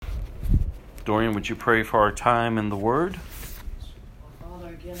Dorian, would you pray for our time in the Word? Father,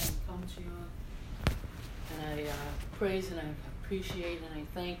 again, I come to you and I praise and I appreciate and I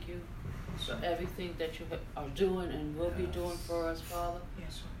thank you for everything that you are doing and will be doing for us, Father.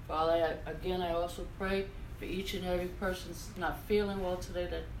 Yes, Father, I also pray for each and every person not feeling well today,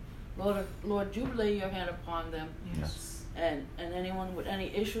 that Lord, you lay your hand upon them. Yes. And anyone with any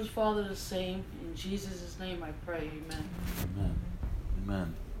issues, Father, the same. In Jesus' name I pray, amen. Amen.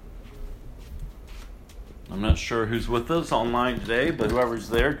 Amen. I'm not sure who's with us online today, but whoever's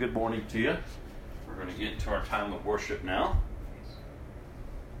there, good morning to you. We're going to get into our time of worship now.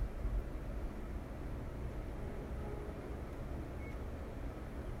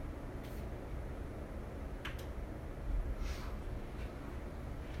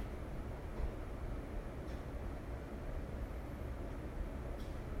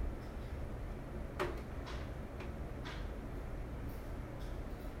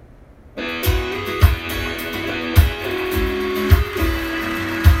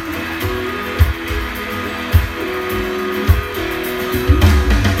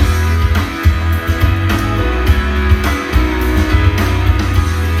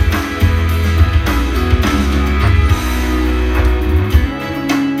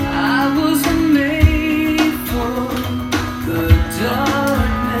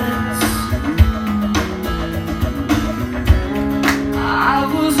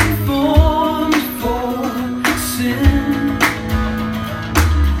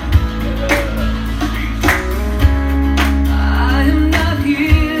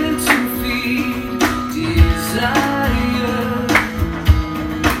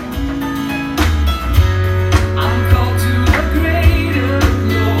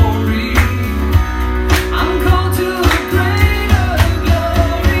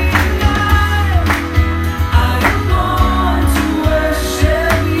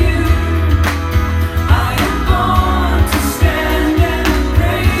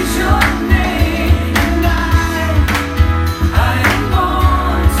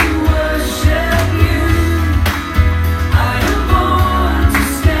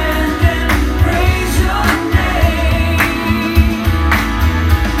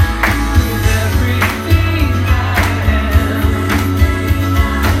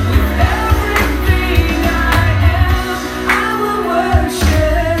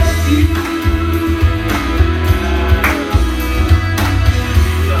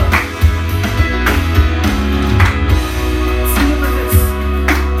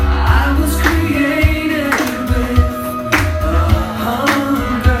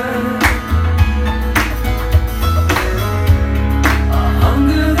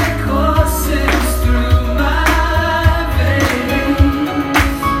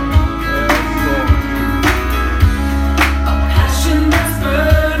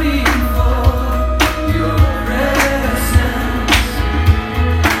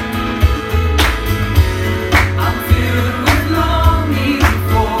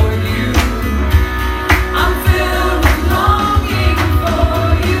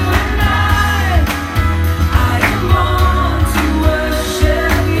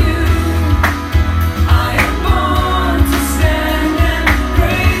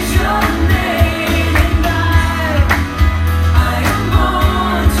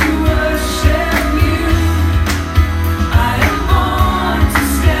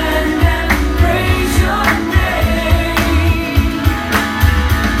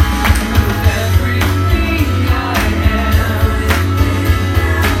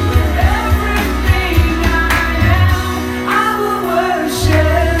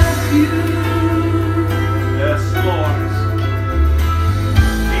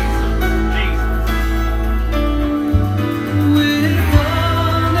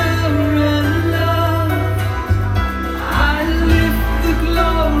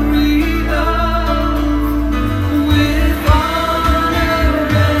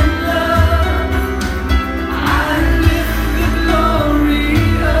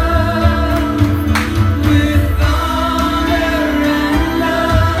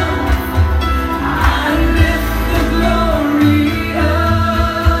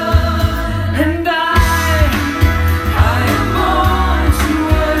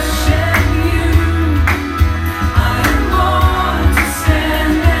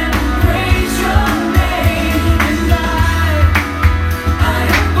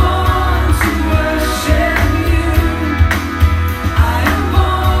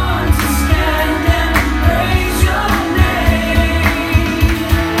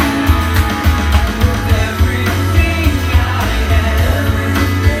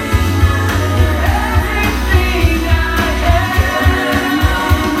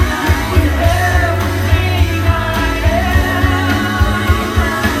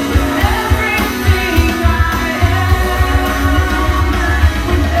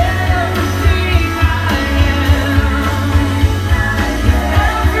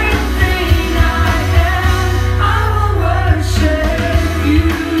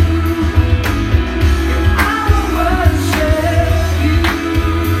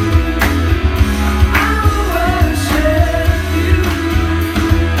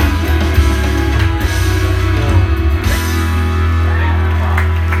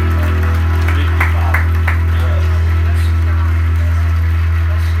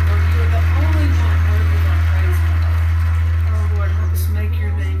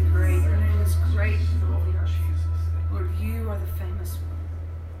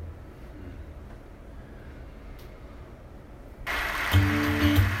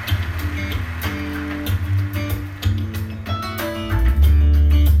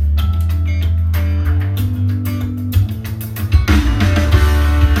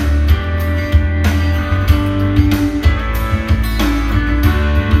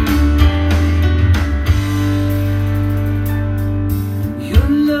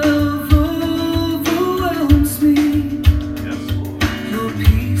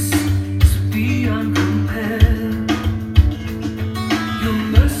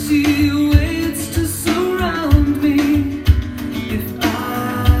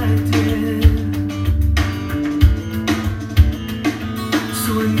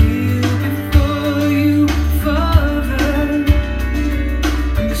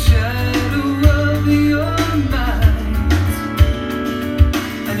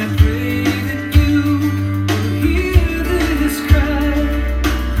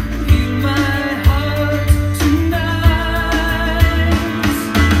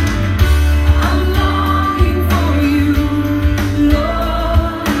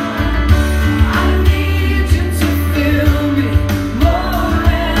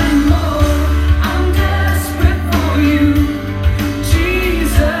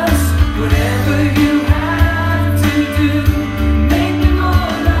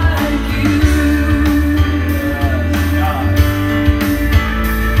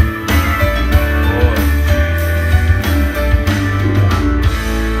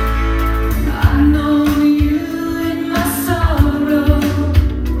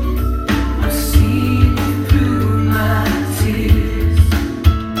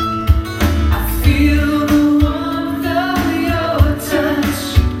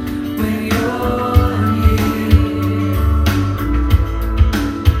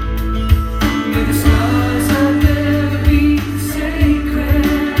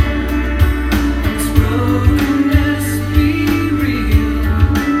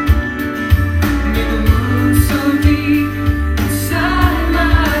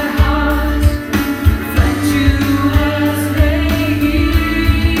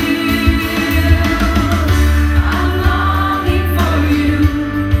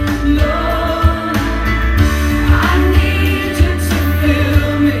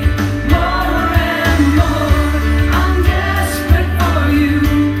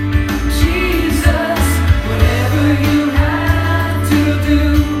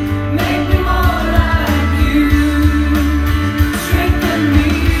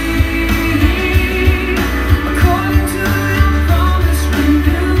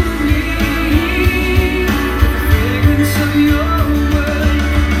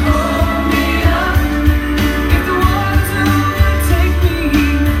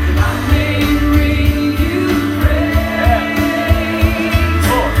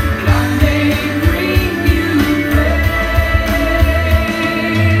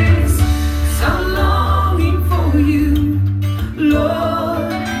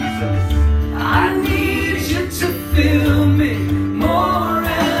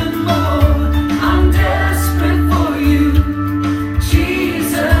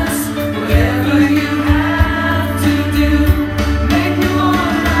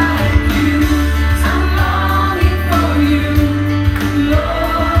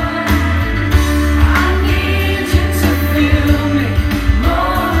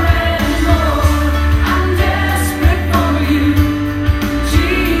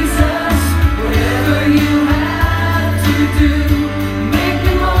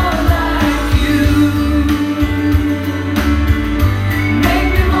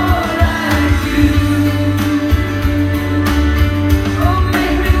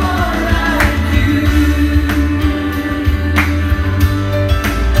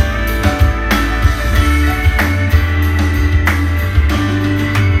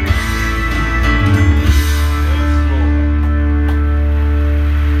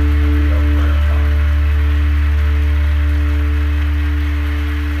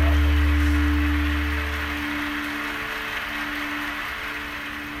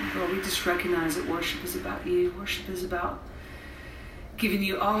 recognize that worship is about you. Worship is about giving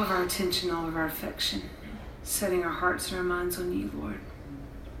you all of our attention, all of our affection, setting our hearts and our minds on you, Lord.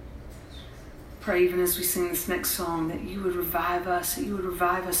 Pray even as we sing this next song that you would revive us, that you would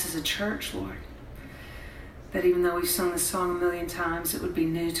revive us as a church, Lord. That even though we've sung this song a million times, it would be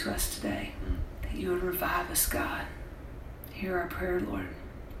new to us today. That you would revive us, God. Hear our prayer, Lord.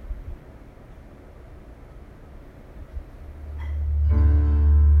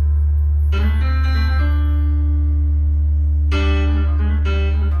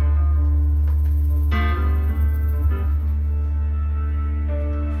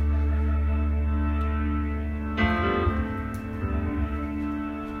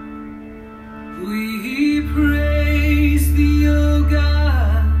 We praise thee, O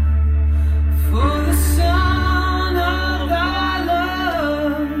God, for the Son of thy love.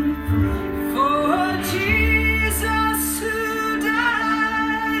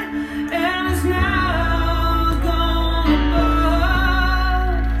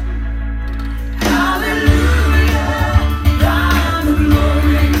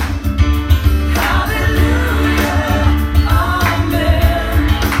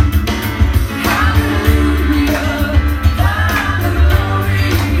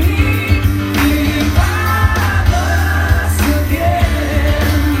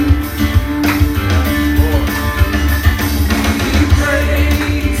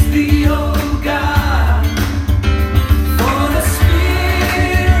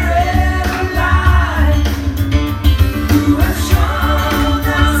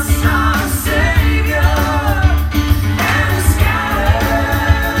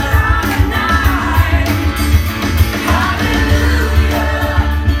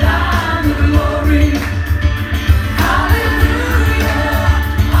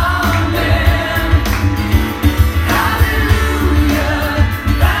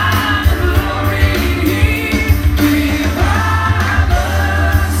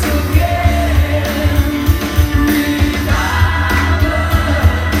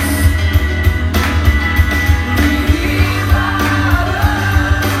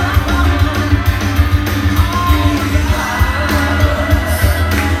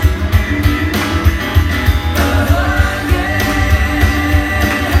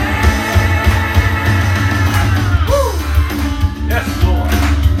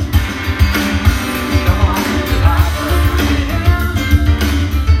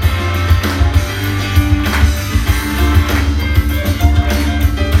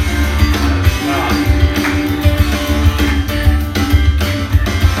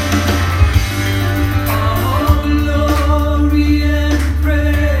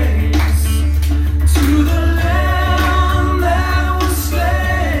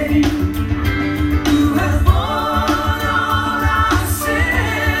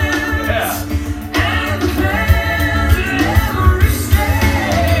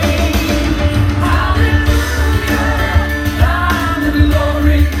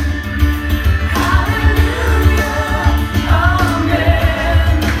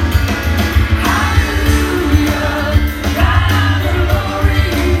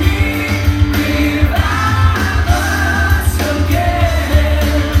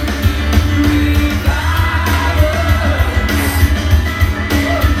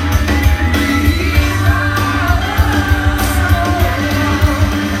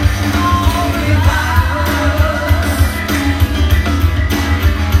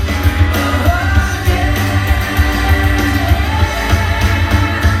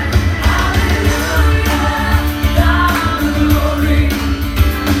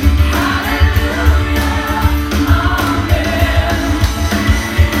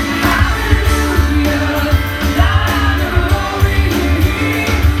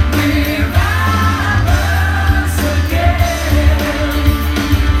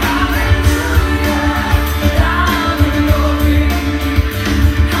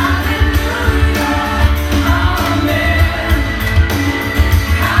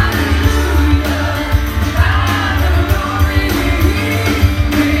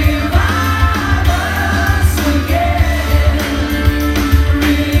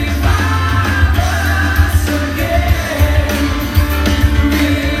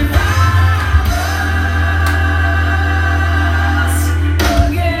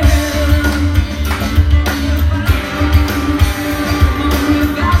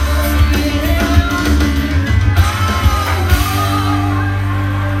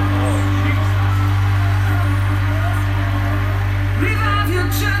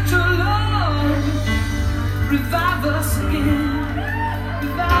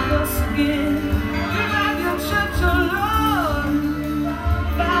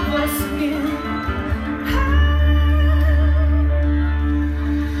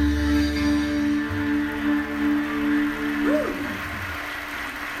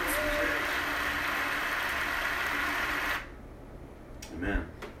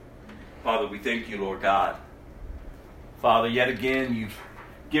 you, Lord God. Father, yet again, you've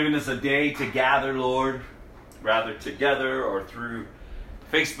given us a day to gather, Lord, rather together or through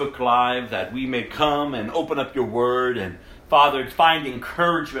Facebook Live, that we may come and open up your word and, Father, find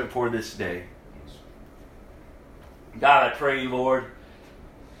encouragement for this day. God, I pray, Lord,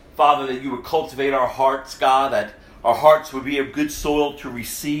 Father, that you would cultivate our hearts, God, that our hearts would be of good soil to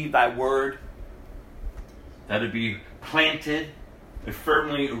receive thy word, that it be planted and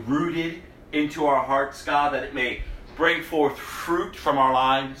firmly rooted into our hearts, God, that it may bring forth fruit from our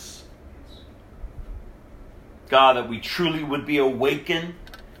lives. God, that we truly would be awakened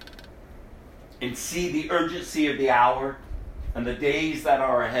and see the urgency of the hour and the days that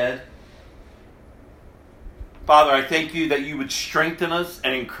are ahead. Father, I thank you that you would strengthen us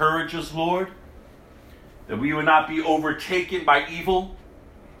and encourage us, Lord, that we would not be overtaken by evil,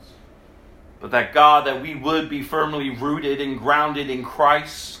 but that, God, that we would be firmly rooted and grounded in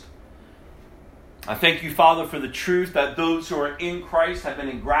Christ. I thank you, Father, for the truth that those who are in Christ have been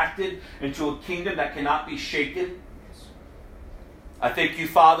engrafted into a kingdom that cannot be shaken. I thank you,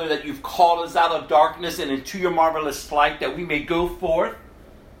 Father, that you've called us out of darkness and into your marvelous light, that we may go forth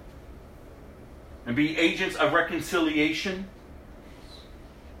and be agents of reconciliation.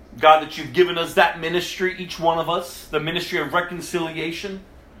 God, that you've given us that ministry, each one of us, the ministry of reconciliation,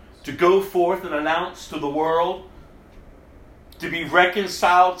 to go forth and announce to the world, to be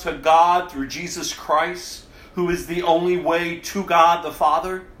reconciled to God through Jesus Christ, who is the only way to God the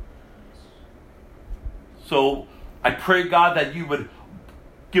Father. So I pray, God, that you would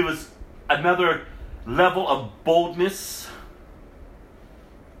give us another level of boldness,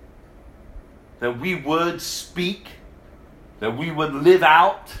 that we would speak, that we would live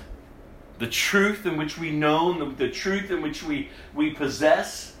out the truth in which we know, the truth in which we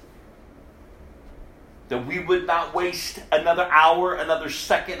possess, that we would not waste another hour, another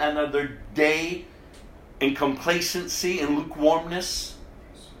second, another day in complacency and lukewarmness,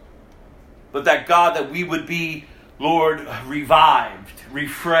 but that, God, that we would be, Lord, revived,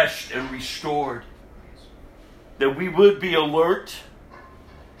 refreshed, and restored, that we would be alert,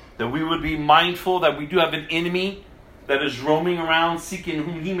 that we would be mindful that we do have an enemy that is roaming around seeking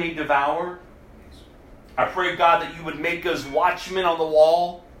whom he may devour. I pray, God, that you would make us watchmen on the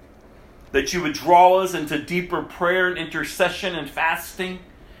wall, that you would draw us into deeper prayer and intercession and fasting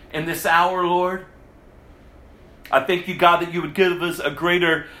in this hour, Lord. I thank you, God, that you would give us a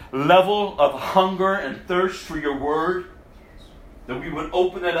greater level of hunger and thirst for your word, that we would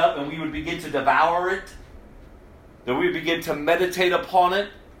open it up and we would begin to devour it, that we would begin to meditate upon it,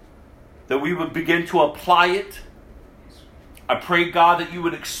 that we would begin to apply it. I pray, God, that you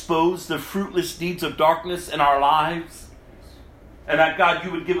would expose the fruitless deeds of darkness in our lives, and that, God,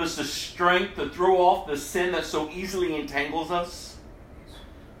 you would give us the strength to throw off the sin that so easily entangles us.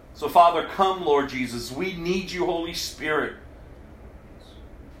 So, Father, come, Lord Jesus. We need you, Holy Spirit.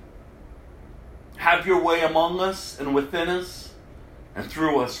 Have your way among us and within us and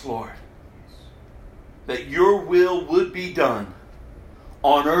through us, Lord. That your will would be done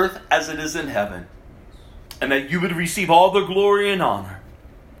on earth as it is in heaven. And that you would receive all the glory and honor.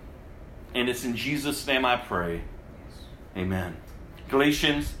 And it's in Jesus' name I pray. Amen.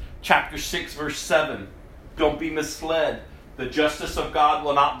 Galatians chapter 6, verse 7. Don't be misled. The justice of God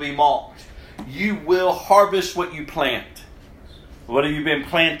will not be mocked. You will harvest what you plant. What have you been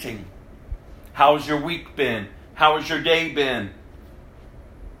planting? How has your week been? How has your day been?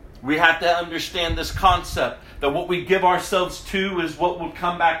 We have to understand this concept that what we give ourselves to is what will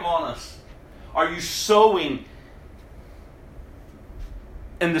come back on us. Are you sowing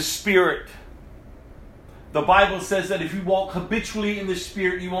in the Spirit? The Bible says that if you walk habitually in the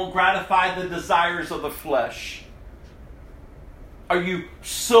Spirit, you won't gratify the desires of the flesh. Are you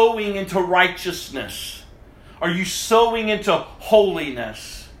sowing into righteousness? Are you sowing into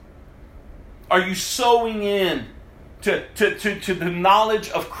holiness? Are you sowing in to the knowledge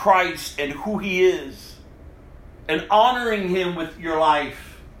of Christ and who He is, and honoring Him with your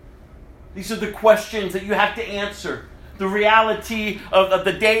life? These are the questions that you have to answer. The reality of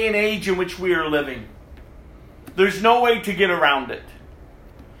the day and age in which we are living. There's no way to get around it.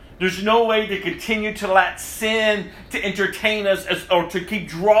 There's no way to continue to let sin to entertain us or to keep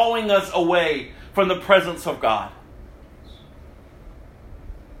drawing us away from the presence of God.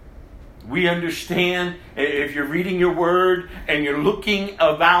 We understand, if you're reading your word and you're looking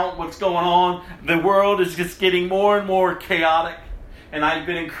about what's going on, the world is just getting more and more chaotic. And I've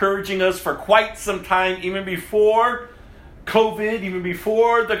been encouraging us for quite some time, even before COVID, even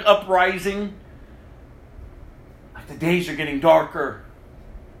before the uprising. The days are getting darker.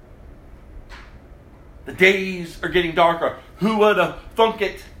 The days are getting darker. Who would have thunk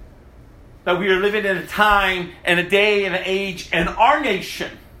it that we are living in a time and a day and an age in our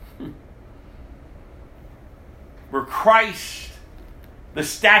nation where Christ, the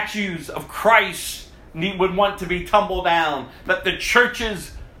statues of Christ would want to be tumbled down, that the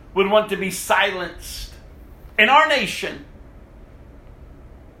churches would want to be silenced. In our nation,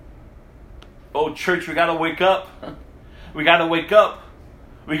 oh church, we got to wake up. We got to wake up.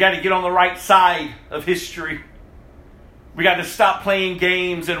 We got to get on the right side of history. We got to stop playing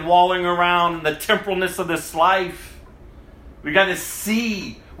games and walling around in the temporalness of this life. We got to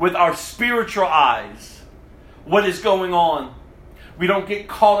see with our spiritual eyes what is going on. We don't get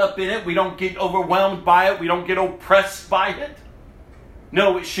caught up in it. We don't get overwhelmed by it. We don't get oppressed by it.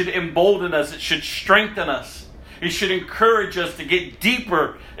 No, it should embolden us. It should strengthen us. It should encourage us to get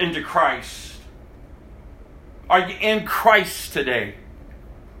deeper into Christ. Are you in Christ today?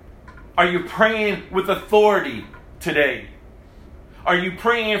 Are you praying with authority today? Are you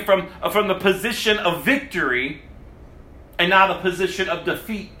praying from the position of victory and not a position of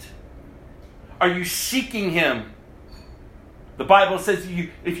defeat? Are you seeking Him? The Bible says you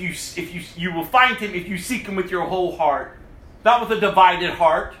will find Him if you seek Him with your whole heart. Not with a divided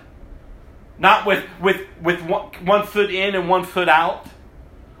heart. Not with one foot in and one foot out.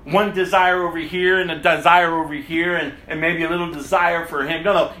 One desire over here and a desire over here and maybe a little desire for Him.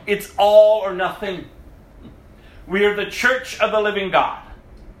 No. It's all or nothing. We are the church of the living God.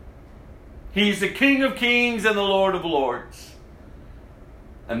 He's the King of kings and the Lord of lords.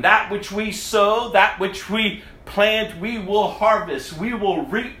 And that which we sow, that which we plant, we will harvest. We will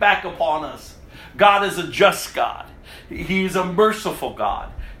reap back upon us. God is a just God. He is a merciful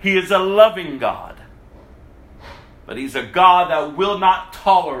God. He is a loving God. But He's a God that will not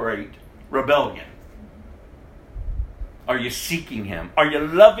tolerate rebellion. Are you seeking Him? Are you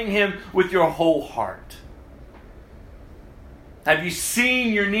loving Him with your whole heart? Have you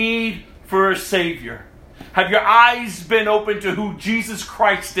seen your need for a Savior? Have your eyes been open to who Jesus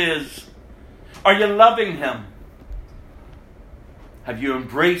Christ is? Are you loving Him? Have you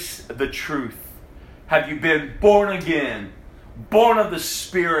embraced the truth? Have you been born again? Born of the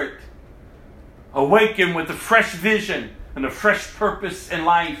Spirit? Awakened with a fresh vision and a fresh purpose in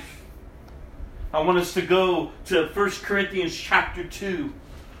life? I want us to go to 1 Corinthians chapter 2.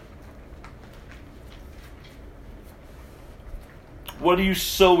 What are you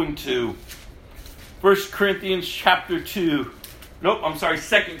sowing to? 1 Corinthians chapter 2.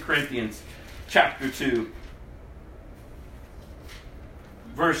 2 Corinthians chapter 2.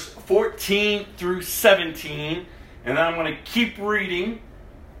 Verse 14 through 17. And then I'm going to keep reading.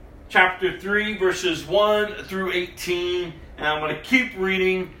 Chapter 3, verses 1 through 18. And I'm going to keep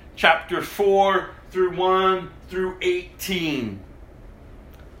reading chapter 4 through 1 through 18.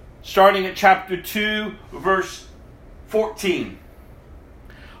 Starting at chapter 2, verse 14.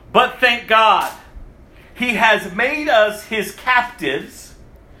 But thank God, He has made us His captives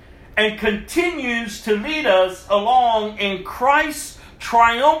and continues to lead us along in Christ's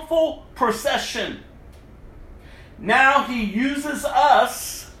triumphal procession. Now He uses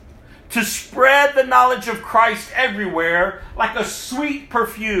us to spread the knowledge of Christ everywhere like a sweet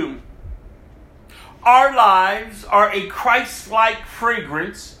perfume. Our lives are a Christ-like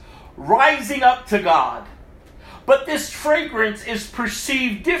fragrance rising up to God. But this fragrance is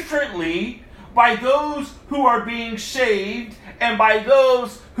perceived differently by those who are being saved and by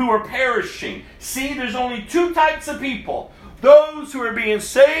those who are perishing. See, there's only two types of people. Those who are being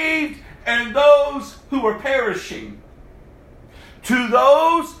saved and those who are perishing. To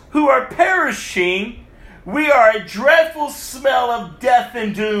those who are perishing, we are a dreadful smell of death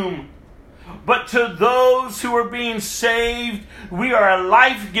and doom. But to those who are being saved, we are a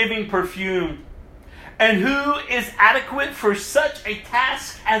life-giving perfume. And who is adequate for such a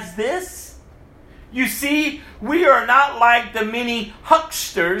task as this? You see, we are not like the many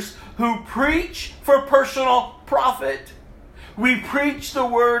hucksters who preach for personal profit. We preach the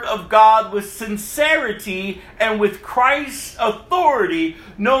word of God with sincerity and with Christ's authority,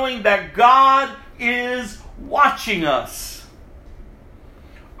 knowing that God is watching us.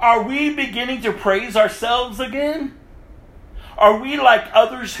 Are we beginning to praise ourselves again? Are we like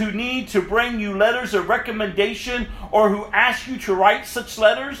others who need to bring you letters of recommendation or who ask you to write such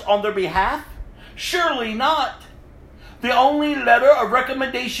letters on their behalf? Surely not. The only letter of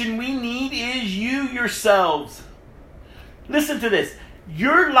recommendation we need is you yourselves. Listen to this.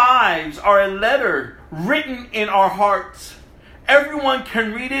 Your lives are a letter written in our hearts. Everyone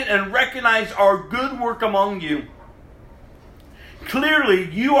can read it and recognize our good work among you.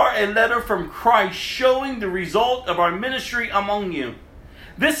 Clearly, you are a letter from Christ showing the result of our ministry among you.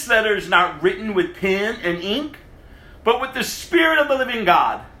 This letter is not written with pen and ink, but with the Spirit of the living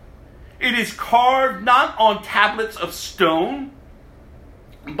God. It is carved not on tablets of stone,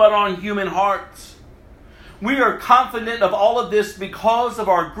 but on human hearts. We are confident of all of this because of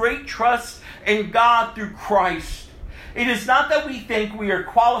our great trust in God through Christ. It is not that we think we are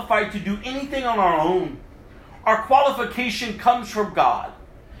qualified to do anything on our own. Our qualification comes from God.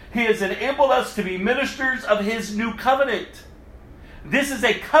 He has enabled us to be ministers of His new covenant. This is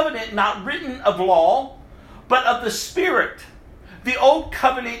a covenant not written of law, but of the Spirit. The old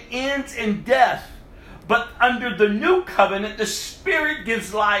covenant ends in death, but under the new covenant, the Spirit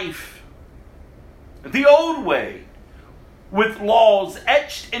gives life. The old way, with laws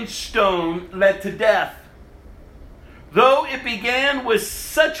etched in stone, led to death. Though it began with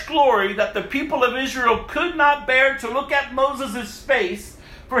such glory that the people of Israel could not bear to look at Moses' face,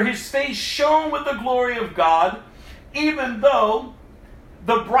 for his face shone with the glory of God, even though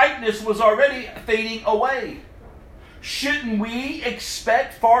the brightness was already fading away. Shouldn't we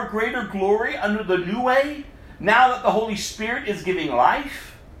expect far greater glory under the new way, now that the Holy Spirit is giving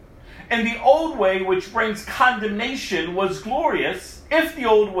life? And the old way, which brings condemnation, was glorious. If the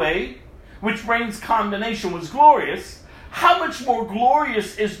old way, which brings condemnation, was glorious, how much more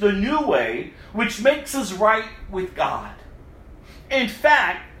glorious is the new way, which makes us right with God? In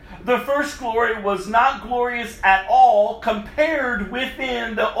fact, the first glory was not glorious at all compared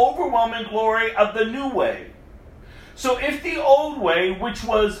within the overwhelming glory of the new way. So if the old way, which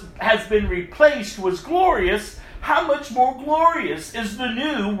has been replaced, was glorious, how much more glorious is the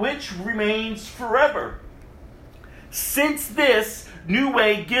new, which remains forever? Since this new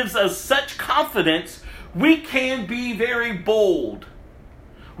way gives us such confidence, we can be very bold.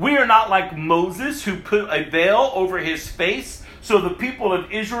 We are not like Moses, who put a veil over his face so the people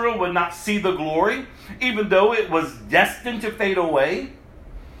of Israel would not see the glory, even though it was destined to fade away.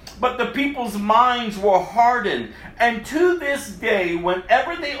 But the people's minds were hardened. And to this day,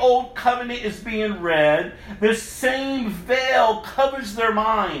 whenever the old covenant is being read, the same veil covers their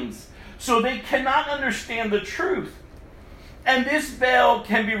minds, so they cannot understand the truth. And this veil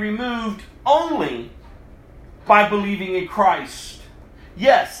can be removed only by believing in Christ.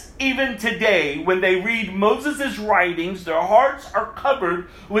 Yes, even today, when they read Moses' writings, their hearts are covered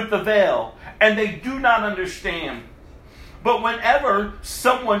with the veil, and they do not understand. But whenever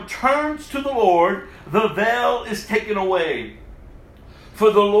someone turns to the Lord, the veil is taken away.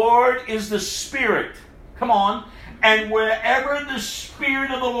 For the Lord is the Spirit. Come on. And wherever the Spirit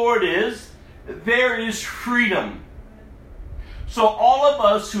of the Lord is, there is freedom. So all of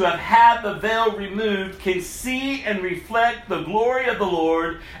us who have had the veil removed can see and reflect the glory of the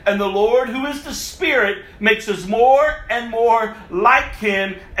Lord. And the Lord, who is the Spirit, makes us more and more like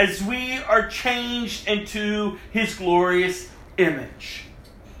Him as we are changed into His glorious image.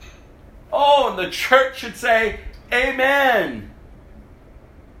 Oh, and the church should say, Amen.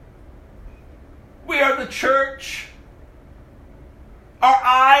 We are the church. Our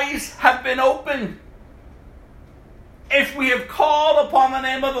eyes have been opened. If we have called upon the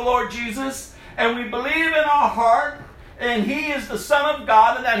name of the Lord Jesus, and we believe in our heart, and He is the Son of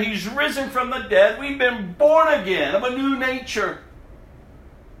God, and that He's risen from the dead, we've been born again of a new nature,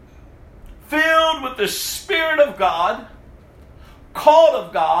 filled with the Spirit of God, called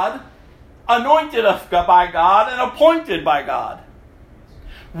of God, anointed by God, and appointed by God.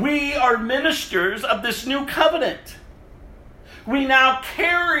 We are ministers of this new covenant. We now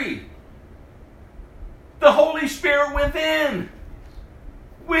carry the Holy Spirit within.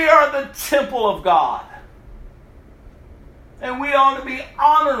 We are the temple of God. And we ought to be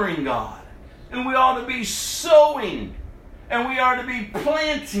honoring God. And we ought to be sowing. And we are to be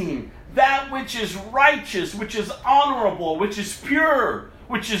planting that which is righteous, which is honorable, which is pure,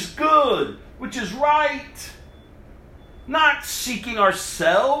 which is good, which is right. Not seeking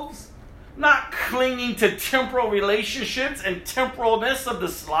ourselves. Not clinging to temporal relationships and temporalness of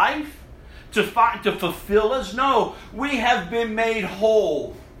this life to fulfill us. No, we have been made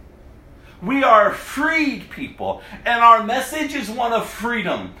whole. We are freed people, and our message is one of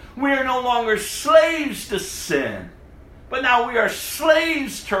freedom. We are no longer slaves to sin, but now we are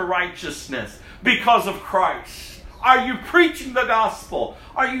slaves to righteousness because of Christ. Are you preaching the gospel?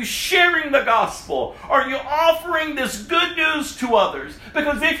 Are you sharing the gospel? Are you offering this good news to others?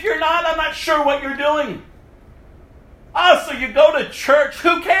 Because if you're not, I'm not sure what you're doing. So you go to church,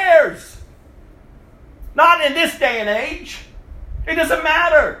 who cares? Not in this day and age. It doesn't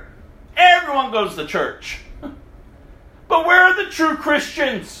matter. Everyone goes to church. But where are the true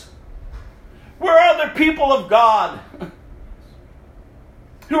Christians? Where are the people of God?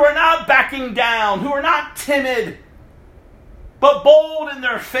 Who are not backing down, who are not timid, but bold in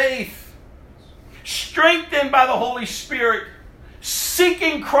their faith, strengthened by the Holy Spirit,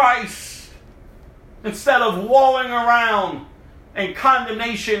 seeking Christ, instead of walling around in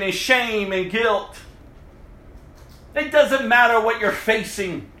condemnation and shame and guilt. It doesn't matter what you're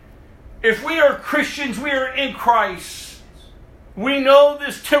facing. If we are Christians, we are in Christ. We know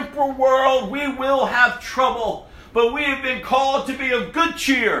this temporal world, we will have trouble, but we have been called to be of good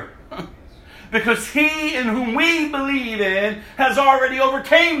cheer. Because he in whom we believe in has already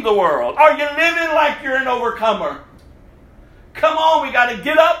overcame the world. Are you living like you're an overcomer? Come on, we got to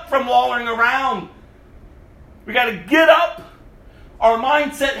get up from walling around. We got to get up. Our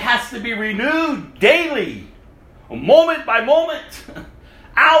mindset has to be renewed daily, moment by moment,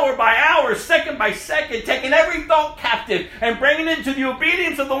 hour by hour, second by second, taking every thought captive and bringing it into the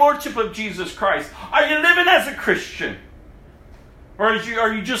obedience of the Lordship of Jesus Christ. Are you living as a Christian? Or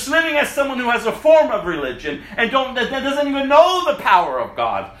are you just living as someone who has a form of religion and that doesn't even know the power of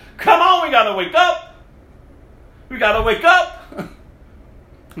God? Come on, we got to wake up. We got to wake up.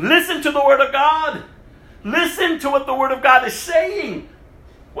 Listen to the Word of God. Listen to what the Word of God is saying.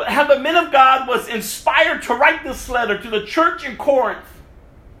 How the men of God was inspired to write this letter to the church in Corinth.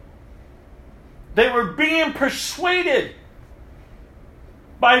 They were being persuaded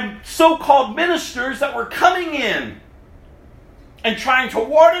by so-called ministers that were coming in and trying to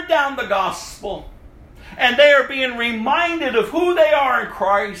water down the gospel. And they are being reminded of who they are in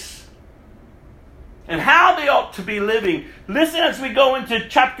Christ and how they ought to be living. Listen as we go into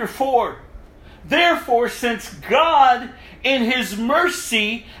chapter 4. Therefore, since God in His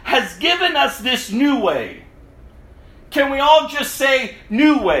mercy has given us this new way. Can we all just say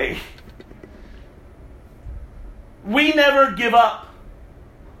new way? We never give up.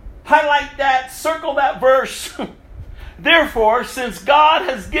 Highlight that, circle that verse. Therefore, since God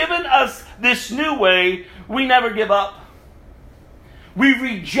has given us this new way, we never give up. We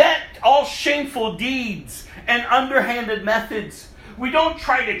reject all shameful deeds and underhanded methods. We don't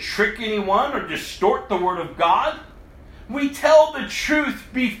try to trick anyone or distort the Word of God. We tell the truth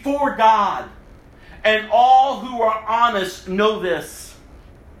before God, and all who are honest know this.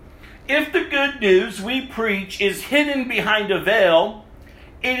 If the good news we preach is hidden behind a veil,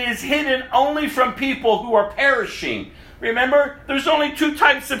 it is hidden only from people who are perishing. Remember, there's only two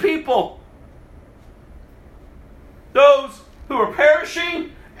types of people. Those who are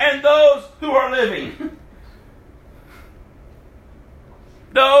perishing and those who are living.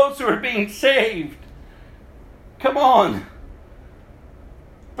 Those who are being saved. Come on.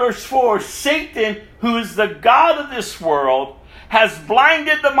 Verse 4, Satan, who is the god of this world, has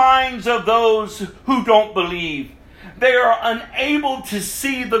blinded the minds of those who don't believe. They are unable to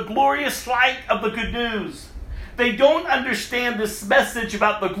see the glorious light of the good news. They don't understand this message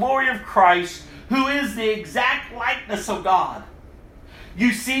about the glory of Christ, who is the exact likeness of God.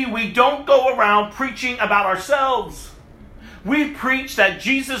 You see, we don't go around preaching about ourselves. We preach that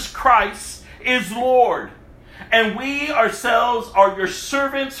Jesus Christ is Lord, and we ourselves are your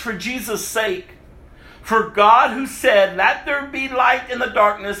servants for Jesus' sake. For God, who said, "Let there be light in the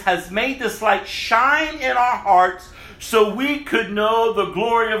darkness," has made this light shine in our hearts so we could know the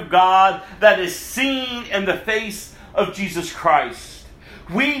glory of God that is seen in the face of Jesus Christ.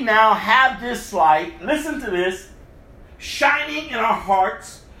 We now have this light, listen to this, shining in our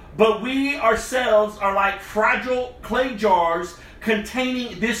hearts, but we ourselves are like fragile clay jars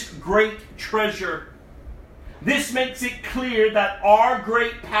containing this great treasure. This makes it clear that our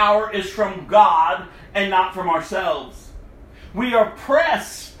great power is from God and not from ourselves. We are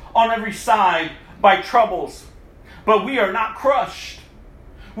pressed on every side by troubles, but we are not crushed.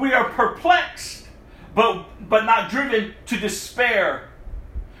 We are perplexed, but not driven to despair.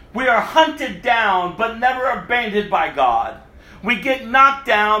 We are hunted down, but never abandoned by God. We get knocked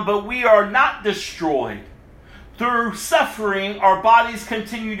down, but we are not destroyed. Through suffering, our bodies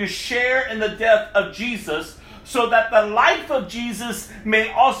continue to share in the death of Jesus, so that the life of Jesus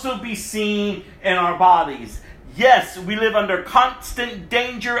may also be seen in our bodies. Yes, we live under constant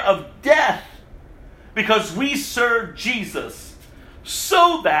danger of death because we serve Jesus,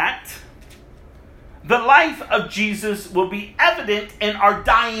 so that the life of Jesus will be evident in our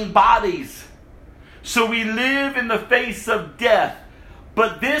dying bodies. So we live in the face of death,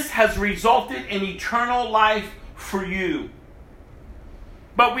 but this has resulted in eternal life for you.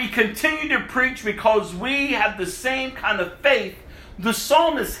 But we continue to preach because we have the same kind of faith the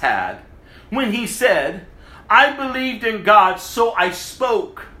psalmist had when he said, "I believed in God, so I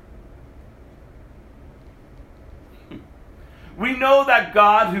spoke." We know that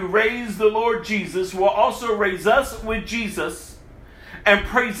God, who raised the Lord Jesus, will also raise us with Jesus and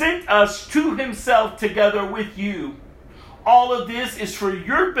present us to Himself together with you. All of this is for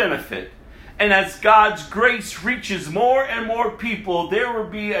your benefit And as God's grace reaches more and more people, there will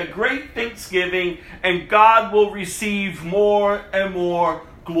be a great thanksgiving, and God will receive more and more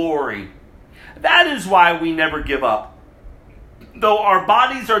glory. That is why we never give up. Though our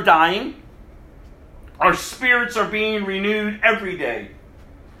bodies are dying, our spirits are being renewed every day.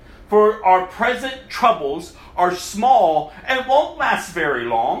 For our present troubles are small and won't last very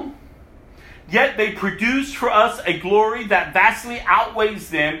long. Yet they produce for us a glory that vastly outweighs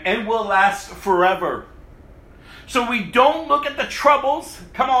them and will last forever. So we don't look at the troubles,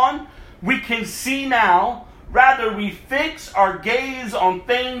 come on, we can see now. Rather, we fix our gaze on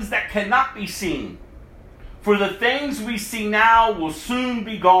things that cannot be seen. For the things we see now will soon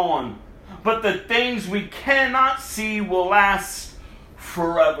be gone, but the things we cannot see will last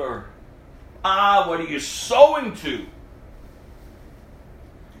forever. What are you sowing to?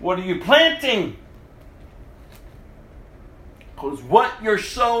 What are you planting? Because what you're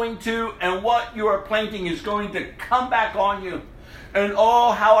sowing to and what you are planting is going to come back on you. And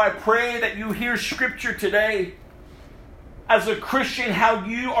oh, how I pray that you hear Scripture today as a Christian, how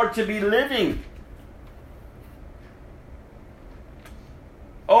you are to be living.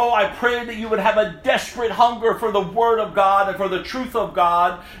 Oh, I pray that you would have a desperate hunger for the Word of God and for the truth of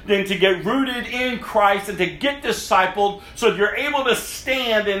God, then to get rooted in Christ and to get discipled so that you're able to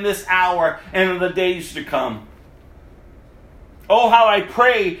stand in this hour and in the days to come. Oh, how I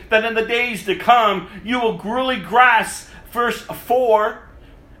pray that in the days to come, you will really grasp verse 8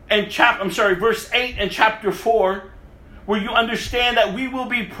 in chapter 4, where you understand that we will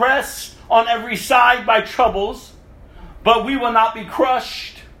be pressed on every side by troubles, but we will not be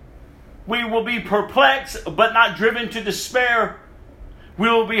crushed. We will be perplexed, but not driven to despair. We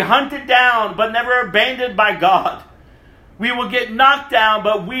will be hunted down, but never abandoned by God. We will get knocked down,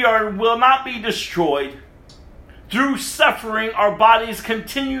 but will not be destroyed. Through suffering, our bodies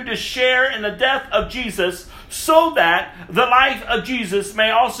continue to share in the death of Jesus, so that the life of Jesus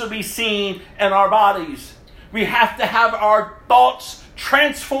may also be seen in our bodies. We have to have our thoughts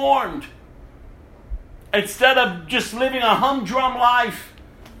transformed. Instead of just living a humdrum life,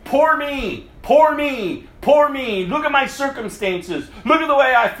 poor me, poor me, poor me. Look at my circumstances. Look at the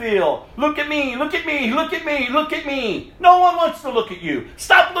way I feel. Look at me, look at me, look at me, look at me. No one wants to look at you.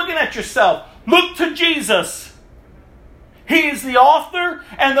 Stop looking at yourself. Look to Jesus. He is the author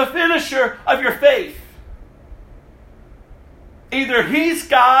and the finisher of your faith. Either He's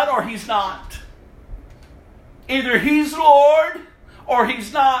God or He's not. Either He's Lord or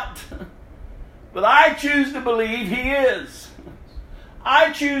He's not. But I choose to believe He is.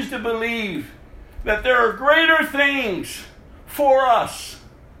 I choose to believe that there are greater things for us.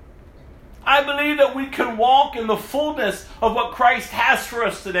 I believe that we can walk in the fullness of what Christ has for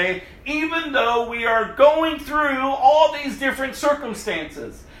us today, even though we are going through all these different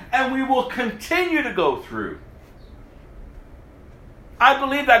circumstances, and we will continue to go through. I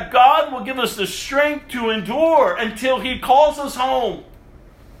believe that God will give us the strength to endure until He calls us home.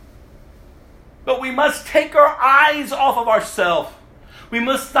 But we must take our eyes off of ourselves. We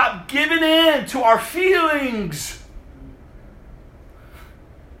must stop giving in to our feelings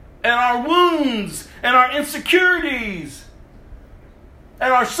and our wounds and our insecurities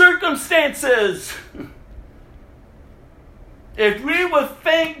and our circumstances. If we would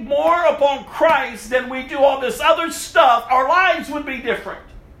think more upon Christ than we do all this other stuff, our lives would be different.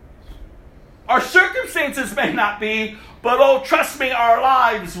 Our circumstances may not be, but oh, trust me, our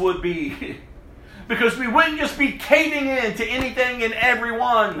lives would be. Because we wouldn't just be caving in to anything and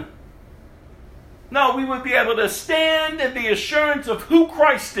everyone. No, we would be able to stand in the assurance of who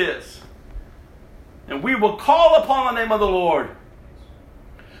Christ is. And we will call upon the name of the Lord.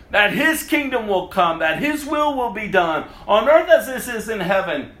 That His kingdom will come. That His will be done. On earth as this is in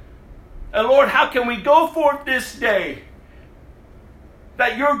heaven. And Lord, how can we go forth this day?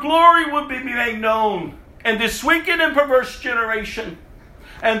 That Your glory would be made known in this wicked and perverse generation.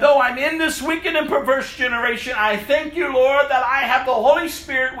 And though I'm in this wicked and perverse generation, I thank You, Lord, that I have the Holy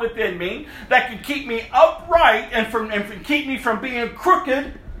Spirit within me that can keep me upright and keep me from being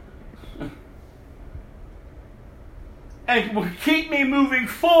crooked and will keep me moving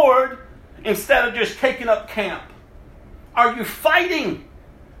forward instead of just taking up camp. Are you fighting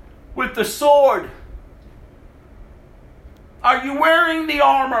with the sword? Are you wearing the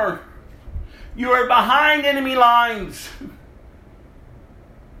armor? You are behind enemy lines.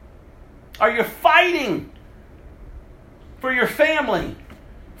 Are you fighting for your family,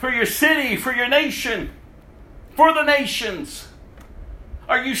 for your city, for your nation, for the nations?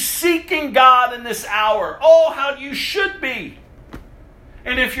 Are you seeking God in this hour? Oh, how you should be.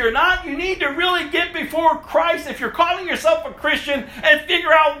 And if you're not, you need to really get before Christ if you're calling yourself a Christian and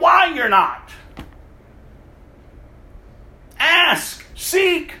figure out why you're not. Ask,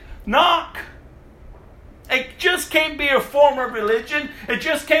 seek, knock. It just can't be a form of religion. It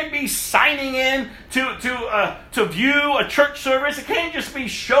just can't be signing in to view a church service. It can't just be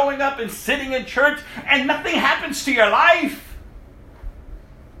showing up and sitting in church and nothing happens to your life.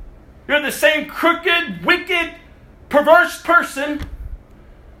 You're the same crooked, wicked, perverse person,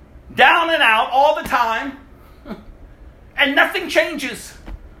 down and out all the time, and nothing changes.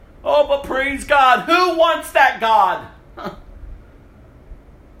 Oh, but praise God. Who wants that God?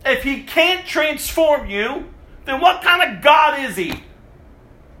 If he can't transform you, then what kind of God is he?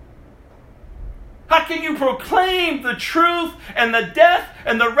 How can you proclaim the truth and the death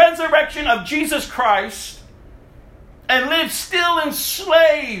and the resurrection of Jesus Christ and live still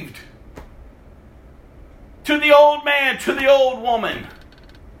enslaved to the old man, to the old woman?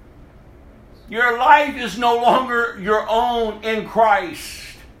 Your life is no longer your own in Christ.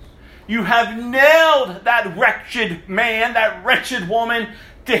 You have nailed that wretched man, that wretched woman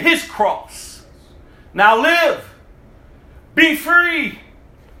to his cross. Now live. Be free.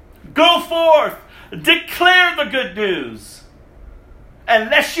 Go forth. Declare the good news.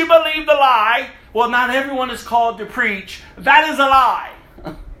 Unless you believe the lie, well, not everyone is called to preach. That is a lie.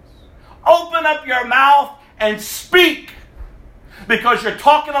 Open up your mouth and speak. Because you're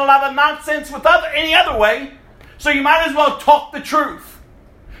talking a lot of nonsense with any other way. So you might as well talk the truth.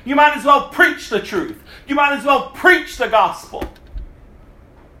 You might as well preach the truth. You might as well preach the gospel.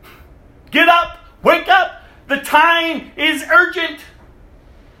 Get up, wake up. The time is urgent.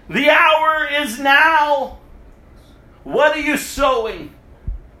 The hour is now. What are you sowing?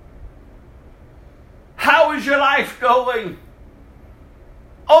 How is your life going?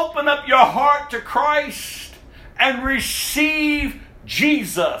 Open up your heart to Christ and receive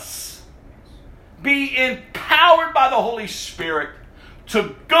Jesus. Be empowered by the Holy Spirit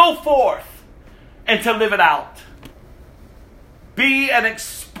to go forth and to live it out. Be an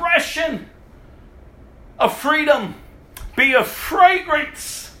expression of freedom. Be a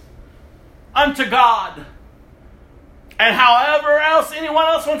fragrance unto God. And however else anyone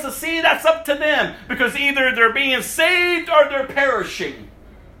else wants to see, that's up to them. Because either they're being saved or they're perishing.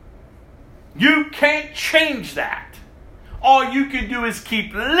 You can't change that. All you can do is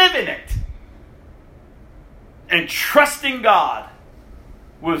keep living it. And trusting God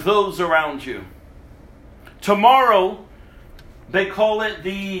with those around you. Tomorrow, they call it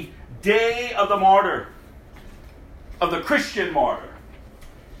the Day of the Martyr. Of the Christian martyr.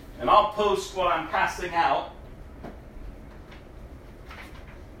 And I'll post what I'm passing out.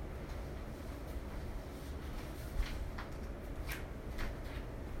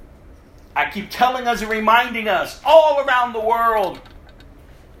 I keep telling us and reminding us all around the world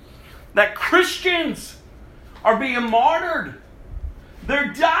that Christians are being martyred.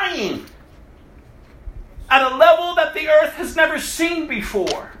 They're dying at a level that the earth has never seen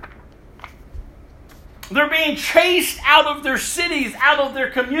before. They're being chased out of their cities, out of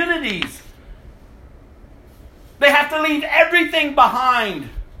their communities. They have to leave everything behind.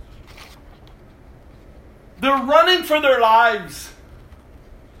 They're running for their lives.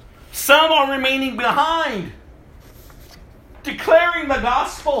 Some are remaining behind, declaring the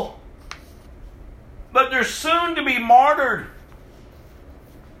gospel. But they're soon to be martyred.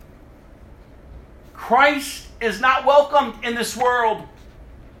 Christ is not welcomed in this world.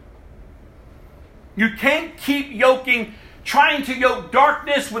 You can't keep trying to yoke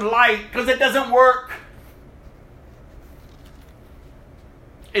darkness with light, because it doesn't work.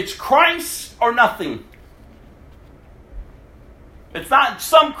 It's Christ or nothing. It's not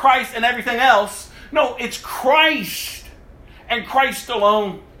some Christ and everything else. No, it's Christ and Christ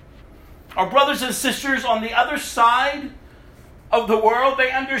alone. Our brothers and sisters on the other side of the world, they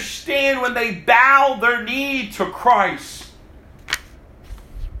understand when they bow their knee to Christ,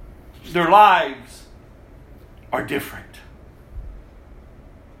 their lives are different.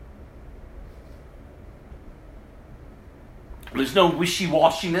 There's no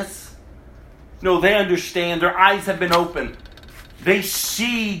wishy-washiness. No, they understand. Their eyes have been opened. They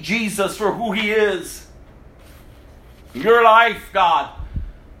see Jesus for who He is. Your life, God,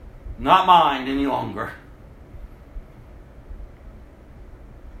 not mine any longer.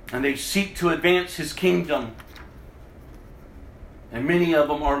 And they seek to advance His kingdom. And many of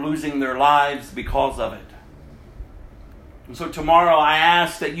them are losing their lives because of it. And so tomorrow I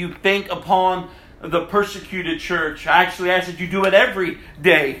ask that you think upon the persecuted church. I actually ask that you do it every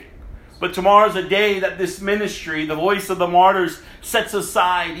day. But tomorrow's a day that this ministry, the Voice of the Martyrs, sets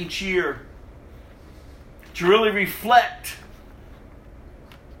aside each year to really reflect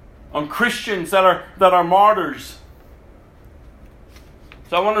on Christians that are martyrs.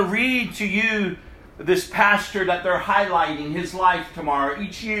 So I want to read to you this pastor that they're highlighting, his life tomorrow.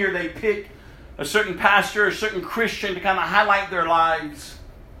 Each year they pick a certain pastor, a certain Christian to kind of highlight their lives.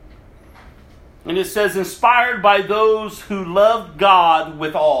 And it says, inspired by those who loved God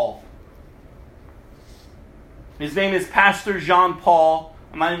with all. His name is Pastor Jean Paul.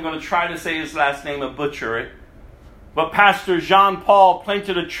 I'm not even going to try to say his last name and butcher it. But Pastor Jean Paul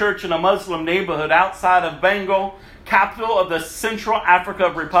planted a church in a Muslim neighborhood outside of Bengal, capital of the Central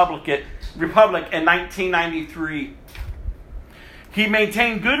Africa Republic in 1993. He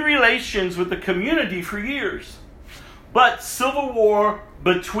maintained good relations with the community for years. But civil war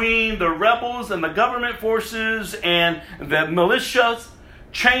between the rebels and the government forces and the militias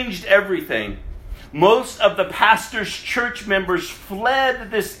changed everything. Most of the pastor's church members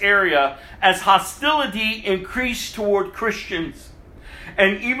fled this area as hostility increased toward Christians.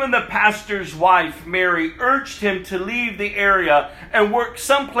 And even the pastor's wife, Mary, urged him to leave the area and work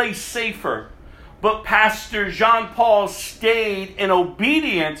someplace safer. But Pastor Jean Paul stayed in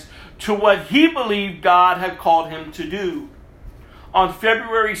obedience to what he believed God had called him to do. On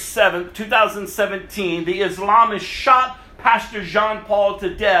February 7th, 2017, the Islamists shot Pastor Jean Paul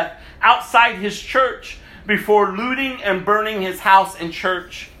to death outside his church before looting and burning his house and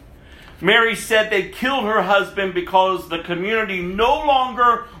church. Mary said they killed her husband because the community no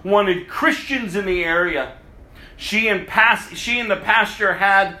longer wanted Christians in the area. She and the pastor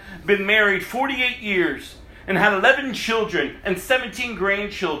had been married 48 years and had 11 children and 17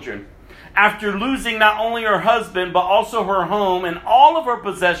 grandchildren. After losing not only her husband, but also her home and all of her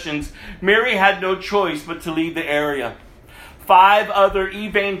possessions, Mary had no choice but to leave the area. 5 other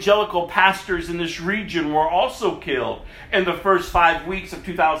evangelical pastors in this region were also killed in the first 5 weeks of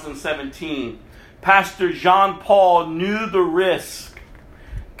 2017. Pastor Jean Paul knew the risk,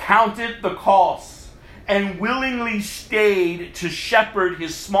 counted the costs, and willingly stayed to shepherd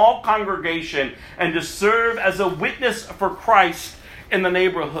his small congregation and to serve as a witness for Christ in the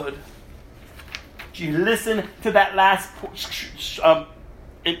neighborhood. Do you listen to that last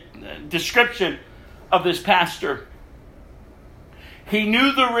description of this pastor? He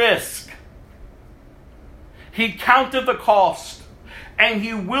knew the risk. He counted the cost. And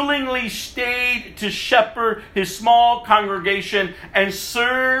he willingly stayed to shepherd his small congregation and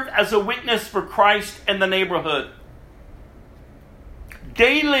serve as a witness for Christ in the neighborhood.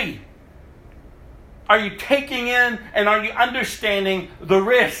 Daily, are you taking in and are you understanding the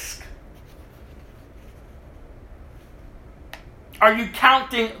risk? Are you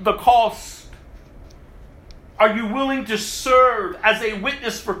counting the cost? Are you willing to serve as a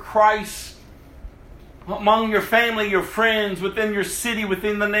witness for Christ among your family, your friends, within your city,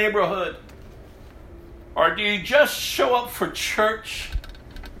 within the neighborhood? Or do you just show up for church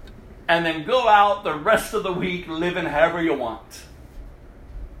and then go out the rest of the week living however you want?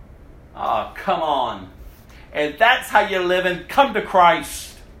 Oh, come on. If that's how you're living, come to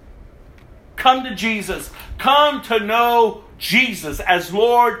Christ. Come to Jesus. Come to know Jesus as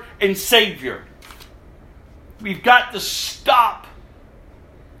Lord and Savior. We've got to stop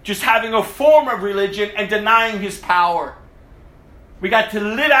just having a form of religion and denying His power. We got to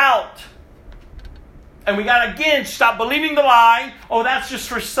live out. And we got to, again, stop believing the lie, oh, that's just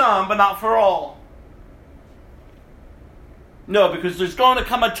for some, but not for all. No, because there's going to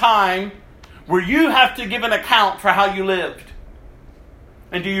come a time where you have to give an account for how you lived.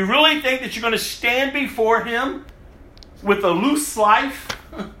 And do you really think that you're going to stand before Him with a loose life,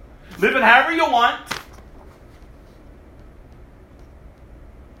 living however you want?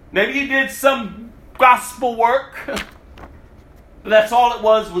 Maybe you did some gospel work, but that's all it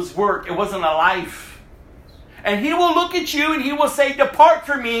was work. It wasn't a life. And He will look at you and He will say, "Depart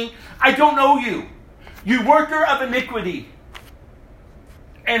from me, I don't know you, you worker of iniquity."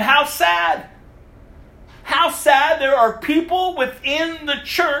 And how sad. How sad there are people within the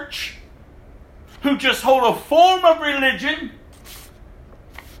church who just hold a form of religion,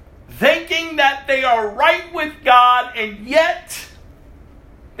 thinking that they are right with God, and yet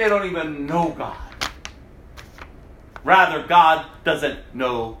they don't even know God. Rather, God doesn't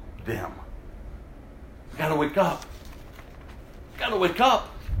know them. You gotta wake up. You gotta wake up.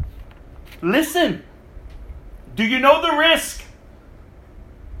 Listen. Do you know the risk?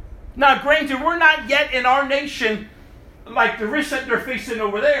 Now, granted, we're not yet in our nation like the risk that they're facing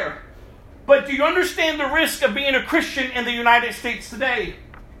over there. But do you understand the risk of being a Christian in the United States today?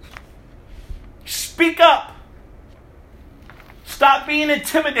 Speak up. Stop being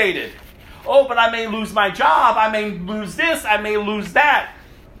intimidated. Oh, but I may lose my job. I may lose this. I may lose that.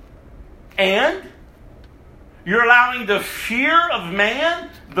 And You're allowing the fear of man,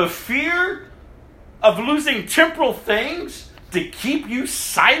 the fear of losing temporal things to keep you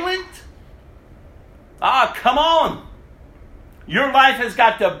silent? Come on. Your life has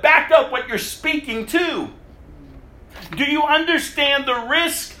got to back up what you're speaking to. Do you understand the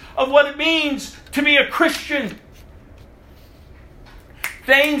risk of what it means to be a Christian?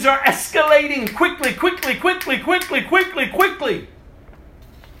 Things are escalating quickly.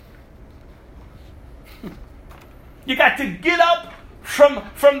 You got to get up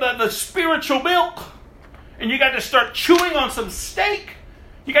from the spiritual milk, and you got to start chewing on some steak.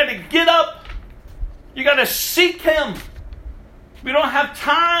 You got to get up. You got to seek Him. We don't have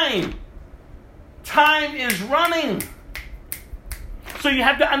time. Time is running. So you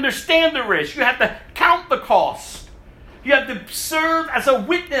have to understand the risk. You have to count the cost. You have to serve as a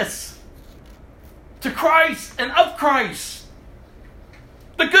witness to Christ and of Christ.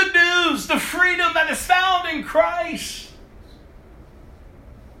 The good news, the freedom that is found in Christ.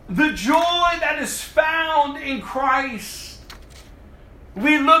 The joy that is found in Christ.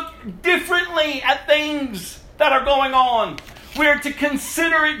 We look differently at things that are going on. We are to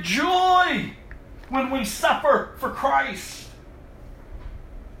consider it joy when we suffer for Christ.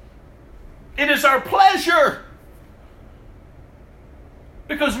 It is our pleasure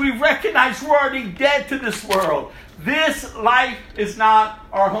because we recognize we're already dead to this world. This life is not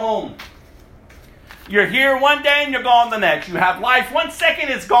our home. You're here one day and you're gone the next. You have life 1 second,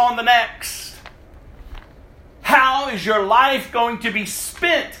 it's gone the next. How is your life going to be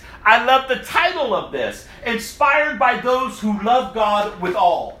spent? I love the title of this. Inspired by those who love God with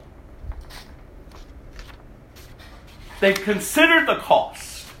all. They've considered the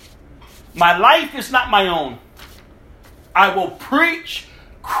cost. My life is not my own. I will preach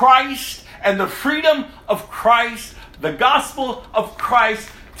Christ and the freedom of Christ, the gospel of Christ,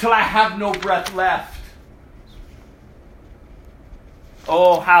 till I have no breath left.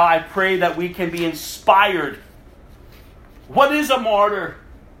 Oh, how I pray that we can be inspired. What is a martyr?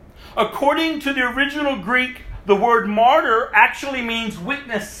 According to the original Greek, the word martyr actually means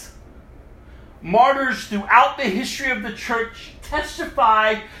witness. Martyrs throughout the history of the church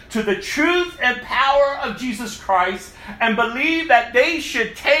testified to the truth and power of Jesus Christ and believed that they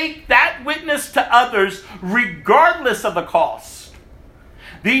should take that witness to others regardless of the cost.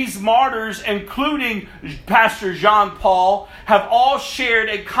 These martyrs, including Pastor Jean Paul, have all shared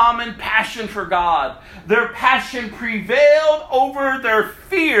a common passion for God. Their passion prevailed over their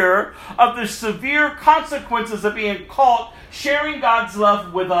fear of the severe consequences of being caught sharing God's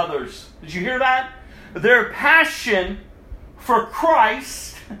love with others. Did you hear that? Their passion for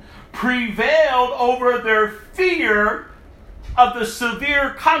Christ prevailed over their fear of the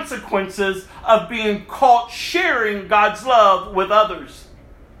severe consequences of being caught sharing God's love with others.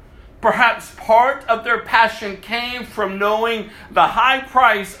 Perhaps part of their passion came from knowing the high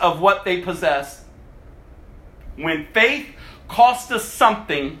price of what they possessed. When faith costs us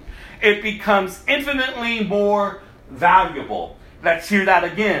something, it becomes infinitely more valuable. Let's hear that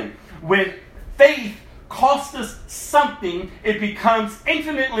again. When faith costs us something, it becomes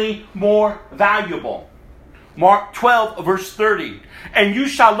infinitely more valuable. Mark 12, verse 30. And you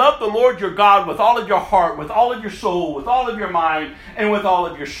shall love the Lord your God with all of your heart, with all of your soul, with all of your mind, and with all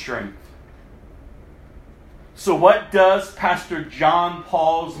of your strength. So what does Pastor John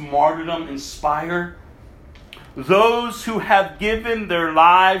Paul's martyrdom inspire? Those who have given their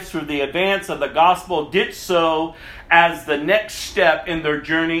lives for the advance of the gospel did so as the next step in their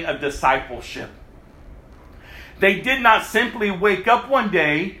journey of discipleship. They did not simply wake up one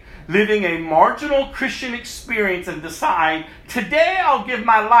day living a marginal Christian experience and decide, today I'll give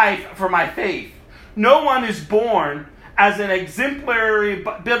my life for my faith. No one is born as an exemplary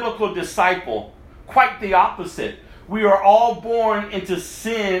biblical disciple. Quite the opposite. We are all born into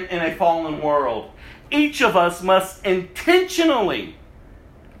sin in a fallen world. Each of us must intentionally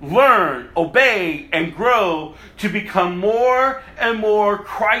learn, obey, and grow to become more and more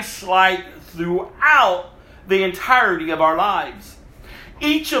Christ-like throughout the entirety of our lives.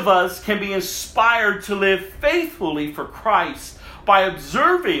 Each of us can be inspired to live faithfully for Christ by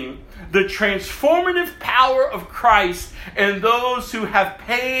observing the transformative power of Christ in those who have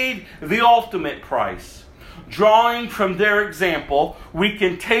paid the ultimate price. Drawing from their example, we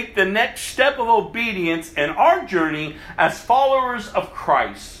can take the next step of obedience in our journey as followers of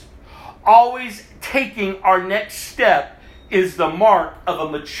Christ. Always taking our next step is the mark of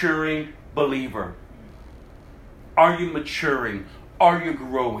a maturing believer. Are you maturing? Are you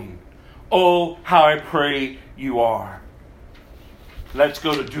growing? Oh, how I pray you are. Let's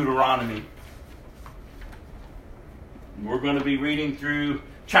go to Deuteronomy. We're going to be reading through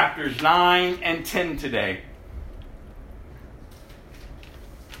chapters 9 and 10 today.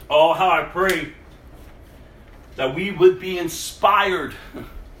 Oh, how I pray that we would be inspired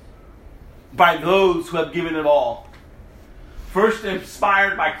by those who have given it all. First,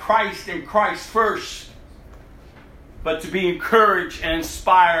 inspired by Christ and Christ first. But to be encouraged and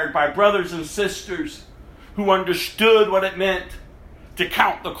inspired by brothers and sisters who understood what it meant to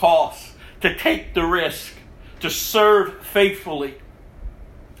count the cost, to take the risk, to serve faithfully,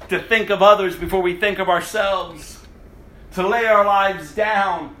 to think of others before we think of ourselves, to lay our lives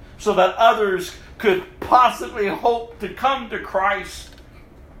down so that others could possibly hope to come to Christ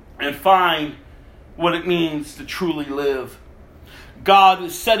and find what it means to truly live. God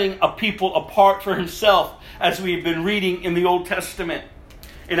is setting a people apart for himself, as we've been reading in the Old Testament.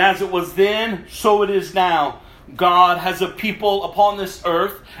 And as it was then, so it is now. God has a people upon this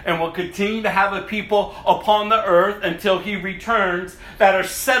earth and will continue to have a people upon the earth until he returns that are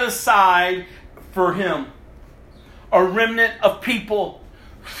set aside for him. A remnant of people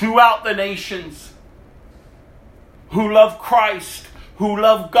throughout the nations who love Christ, who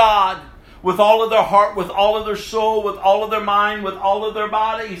love God with all of their heart, with all of their soul, with all of their mind, with all of their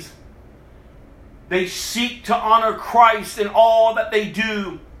bodies. They seek to honor Christ in all that they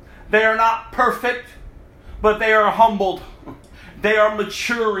do. They are not perfect, but they are humbled. They are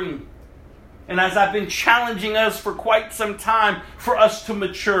maturing. And as I've been challenging us for quite some time for us to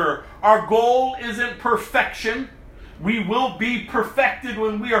mature, our goal isn't perfection. We will be perfected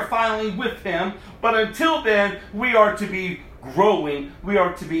when we are finally with him. But until then, we are to be growing. We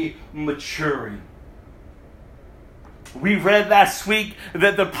are to be maturing. We read last week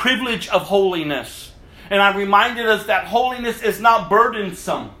that the privilege of holiness. And I reminded us that holiness is not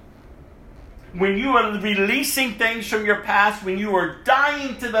burdensome. When you are releasing things from your past, when you are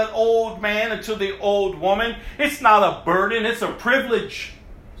dying to that old man and to the old woman, it's not a burden, it's a privilege.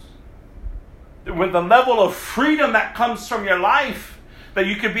 With the level of freedom that comes from your life, that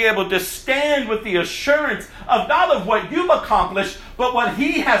you could be able to stand with the assurance of not of what you've accomplished, but what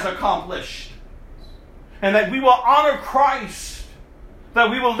he has accomplished. And that we will honor Christ,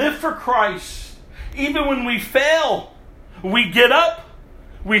 that we will live for Christ. Even when we fail, we get up,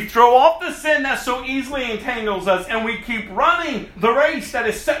 we throw off the sin that so easily entangles us, and we keep running the race that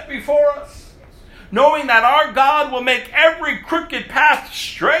is set before us, knowing that our God will make every crooked path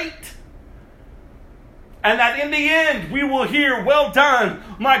straight. And that in the end, we will hear, "Well done,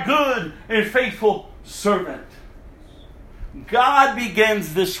 my good and faithful servant." God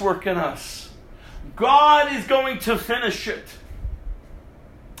begins this work in us. God is going to finish it.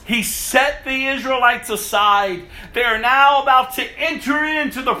 He set the Israelites aside. They are now about to enter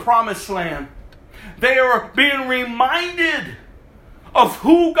into the promised land. They are being reminded of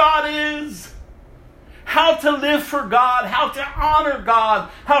who God is, how to live for God, how to honor God,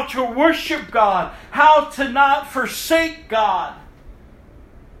 how to worship God, how to not forsake God.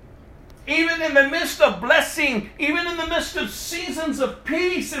 Even in the midst of blessing, even in the midst of seasons of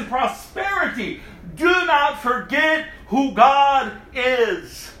peace and prosperity, do not forget who God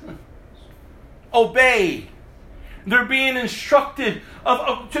is. Obey. They're being instructed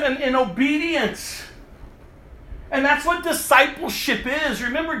in obedience. And that's what discipleship is.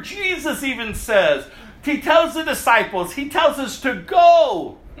 Remember, Jesus even says, he tells the disciples, he tells us to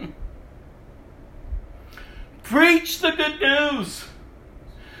go. Preach the good news.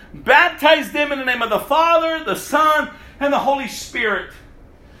 Baptize them in the name of the Father, the Son, and the Holy Spirit.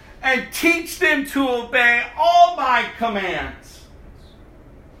 And teach them to obey all my commands.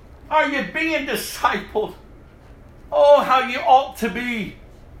 Are you being discipled? Oh, how you ought to be.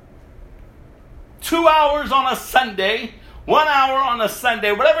 2 hours on a Sunday, 1 hour on a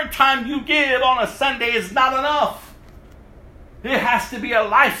Sunday, whatever time you give on a Sunday is not enough. It has to be a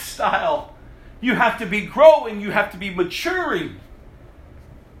lifestyle. You have to be growing. You have to be maturing,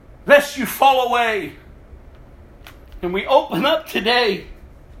 lest you fall away. And we open up today.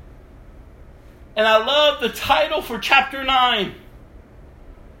 And I love the title for chapter 9.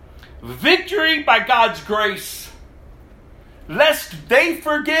 Victory by God's grace. Lest they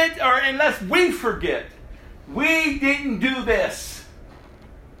forget, or unless we forget, we didn't do this.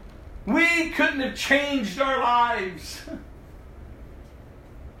 We couldn't have changed our lives.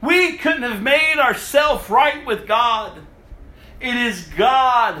 We couldn't have made ourselves right with God. It is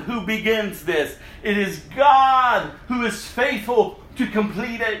God who begins this. It is God who is faithful to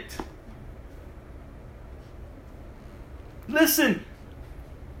complete it. Listen.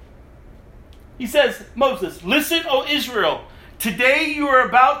 He says, Moses, "Listen, O Israel, today you are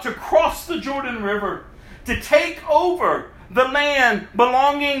about to cross the Jordan River to take over the land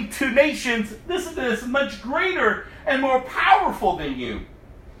belonging to nations." Listen to this, much greater and more powerful than you.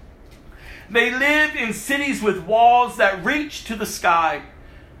 They live in cities with walls that reach to the sky.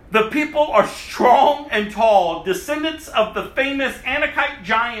 The people are strong and tall, descendants of the famous Anakite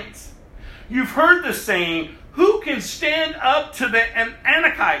giants. You've heard the saying, who can stand up to the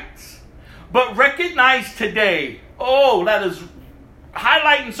Anakites? But recognize today, that is,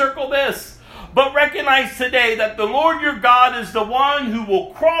 highlight and circle this. But recognize today that the Lord your God is the one who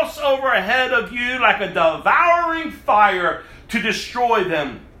will cross over ahead of you like a devouring fire to destroy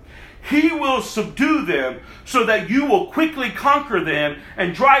them. He will subdue them so that you will quickly conquer them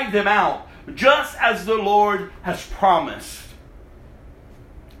and drive them out, just as the Lord has promised.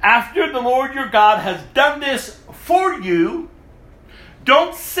 After the Lord your God has done this for you,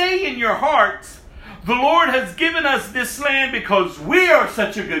 don't say in your hearts, the Lord has given us this land because we are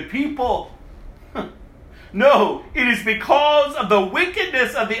such a good people. No, it is because of the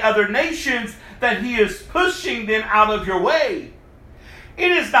wickedness of the other nations that he is pushing them out of your way.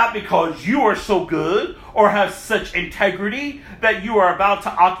 It is not because you are so good or have such integrity that you are about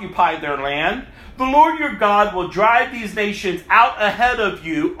to occupy their land. The Lord your God will drive these nations out ahead of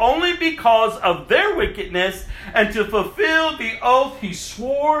you only because of their wickedness and to fulfill the oath he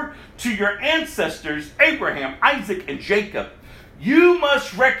swore to your ancestors, Abraham, Isaac, and Jacob. You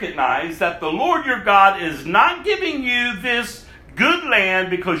must recognize that the Lord your God is not giving you this good land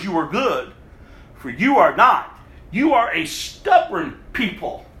because you are good, for you are not. You are a stubborn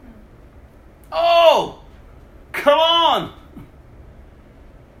people. Oh, come on.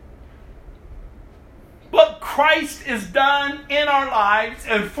 What Christ is done in our lives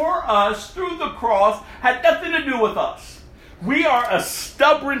and for us through the cross had nothing to do with us. We are a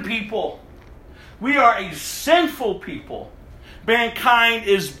stubborn people. We are a sinful people. Mankind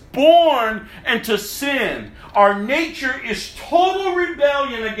is born into sin. Our nature is total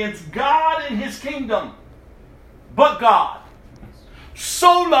rebellion against God and his kingdom. But God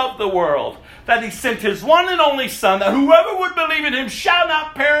so loved the world that he sent his one and only Son, that whoever would believe in him shall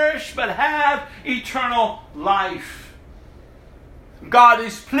not perish, but have eternal life. God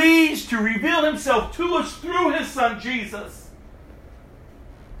is pleased to reveal himself to us through his Son, Jesus.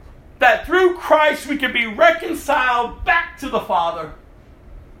 That through Christ we can be reconciled back to the Father.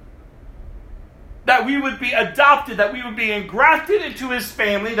 That we would be adopted, that we would be engrafted into his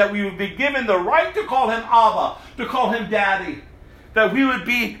family, that we would be given the right to call him Abba, to call him Daddy. That we would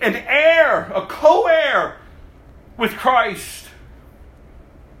be an heir, a co-heir with Christ.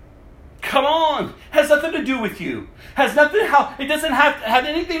 Come on. Has nothing to do with you. It doesn't have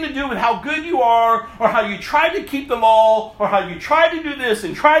anything to do with how good you are, or how you try to keep the law, or how you try to do this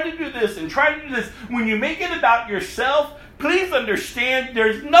and try to do this and try to do this. When you make it about yourself, please understand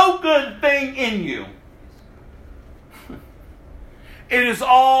there's no good thing in you. It is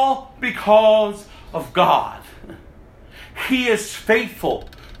all because of God. He is faithful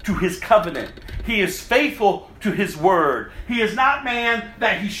to his covenant. He is faithful to his word. He is not man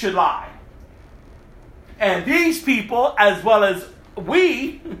that he should lie. And these people, as well as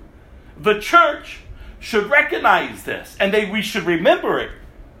we, the church, should recognize this. And we should remember it.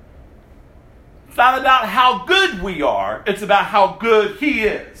 It's not about how good we are. It's about how good he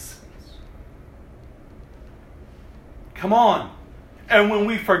is. Come on. And when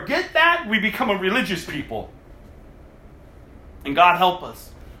we forget that, we become a religious people. And God help us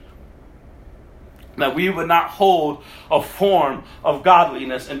that we would not hold a form of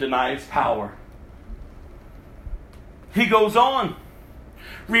godliness and deny its power. He goes on.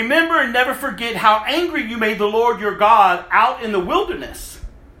 Remember and never forget how angry you made the Lord your God out in the wilderness.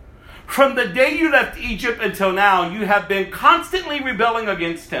 From the day you left Egypt until now, you have been constantly rebelling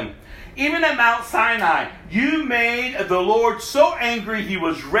against him. Even at Mount Sinai, you made the Lord so angry he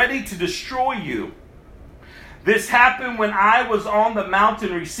was ready to destroy you. This happened when I was on the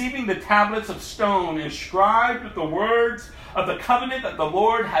mountain receiving the tablets of stone inscribed with the words of the covenant that the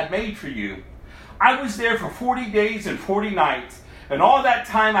Lord had made for you. I was there for 40 days and 40 nights, and all that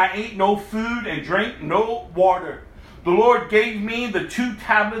time I ate no food and drank no water. The Lord gave me the 2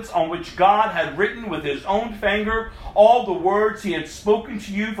 tablets on which God had written with his own finger all the words he had spoken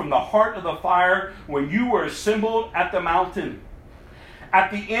to you from the heart of the fire when you were assembled at the mountain.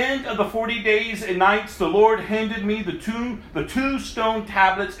 At the end of the 40 days and nights, the Lord handed me the two stone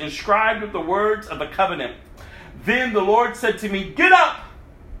tablets inscribed with the words of the covenant. Then the Lord said to me, "Get up!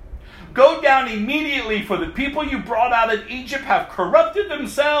 Go down immediately, for the people you brought out of Egypt have corrupted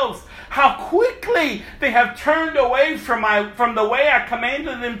themselves. How quickly they have turned away from the way I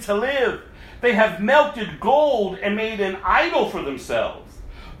commanded them to live. They have melted gold and made an idol for themselves."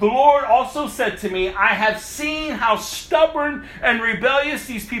 The Lord also said to me, "I have seen how stubborn and rebellious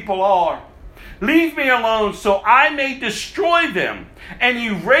these people are. Leave me alone so I may destroy them and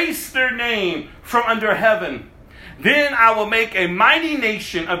erase their name from under heaven." Then I will make a mighty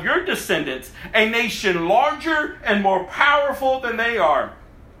nation of your descendants, a nation larger and more powerful than they are.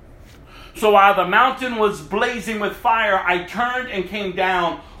 So while the mountain was blazing with fire, I turned and came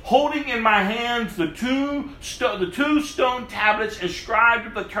down, holding in my hands the two stone tablets inscribed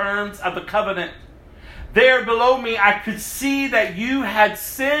with the terms of the covenant. There below me I could see that you had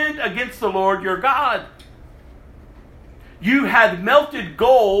sinned against the Lord your God. You had melted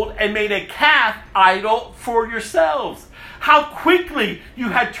gold and made a calf idol for yourselves. How quickly you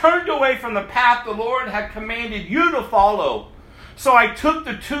had turned away from the path the Lord had commanded you to follow. So I took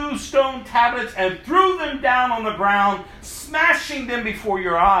the two stone tablets and threw them down on the ground, smashing them before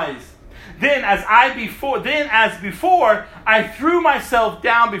your eyes. Then as before, I threw myself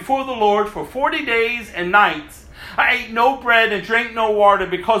down before the Lord for 40 days and nights. I ate no bread and drank no water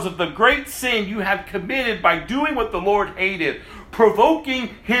because of the great sin you have committed by doing what the Lord hated, provoking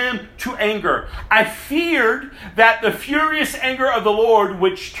him to anger. I feared that the furious anger of the Lord,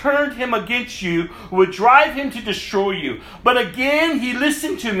 which turned him against you, would drive him to destroy you. But again he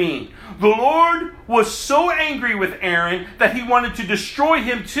listened to me. The Lord was so angry with Aaron that he wanted to destroy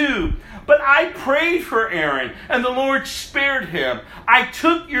him too. But I prayed for Aaron, and the Lord spared him. I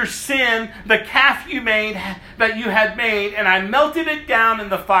took your sin, the calf that you had made, and I melted it down in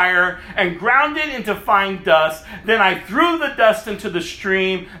the fire and ground it into fine dust. Then I threw the dust into the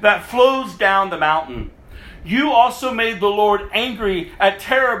stream that flows down the mountain. You also made the Lord angry at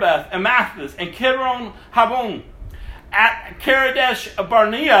Terebeth and Mathis and Kidron Habon. At Kadesh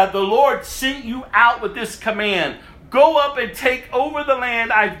Barnea, the Lord sent you out with this command: go up and take over the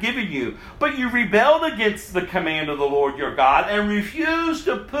land I've given you. But you rebelled against the command of the Lord your God and refused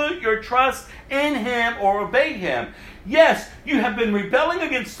to put your trust in him or obey him. Yes, you have been rebelling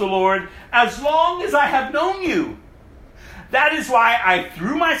against the Lord as long as I have known you. That is why I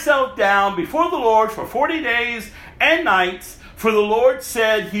threw myself down before the Lord for 40 days and nights, for the Lord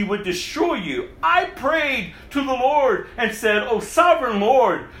said he would destroy you. I prayed to the Lord and said, O sovereign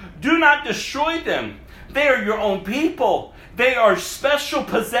Lord, do not destroy them. They are your own people. They are special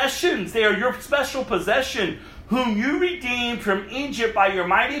possessions. They are your special possession, whom you redeemed from Egypt by your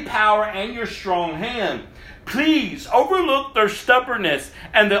mighty power and your strong hand. Please overlook their stubbornness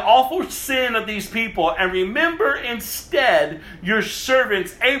and the awful sin of these people, and remember instead your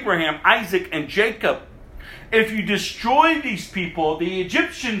servants Abraham, Isaac, and Jacob. If you destroy these people, the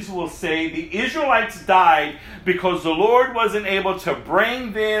Egyptians will say the Israelites died because the Lord wasn't able to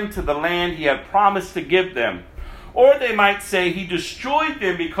bring them to the land he had promised to give them. Or they might say he destroyed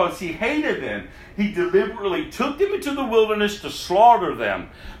them because he hated them. He deliberately took them into the wilderness to slaughter them.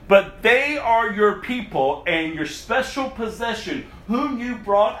 But they are your people and your special possession, whom you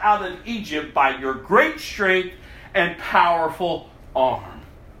brought out of Egypt by your great strength and powerful arm.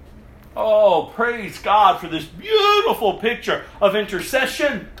 Oh, praise God for this beautiful picture of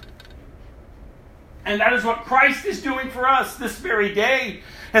intercession. And that is what Christ is doing for us this very day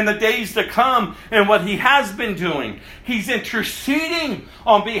and the days to come, and what he has been doing. He's interceding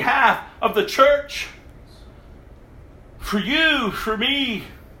on behalf of the church. For you, for me.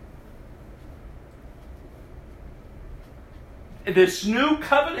 This new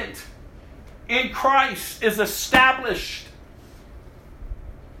covenant in Christ is established.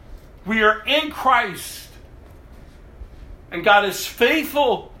 We are in Christ. And God is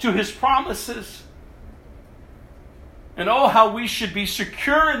faithful to his promises. And oh, how we should be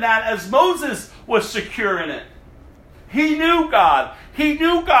secure in that, as Moses was secure in it. He knew God. He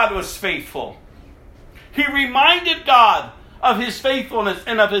knew God was faithful. He reminded God of his faithfulness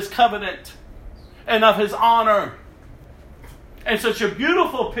and of his covenant and of his honor. And such a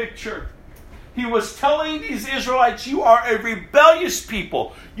beautiful picture. He was telling these Israelites, you are a rebellious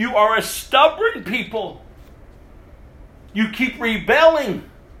people. You are a stubborn people. You keep rebelling.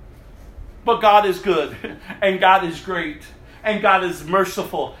 But God is good, and God is great, and God is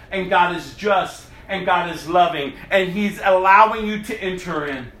merciful, and God is just, and God is loving, and he's allowing you to enter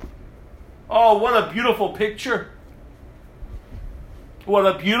in. Oh, what a beautiful picture. What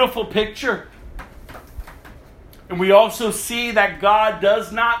a beautiful picture. And we also see that God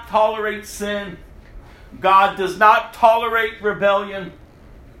does not tolerate sin. God does not tolerate rebellion.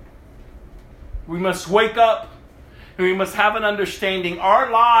 We must wake up. And we must have an understanding. Our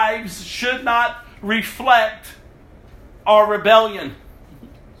lives should not reflect our rebellion.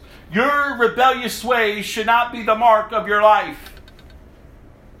 Your rebellious ways should not be the mark of your life.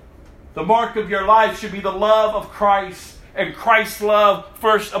 The mark of your life should be the love of Christ, and Christ's love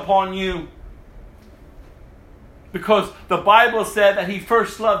first upon you. Because the Bible said that he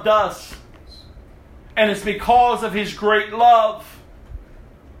first loved us. And it's because of his great love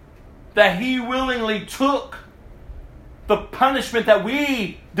that he willingly took the punishment that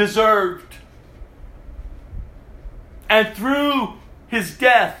we deserved. And through his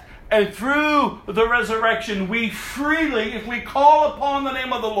death and through the resurrection, we freely, if we call upon the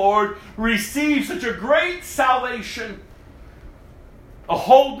name of the Lord, receive such a great salvation, a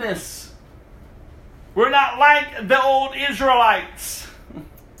wholeness. We're not like the old Israelites.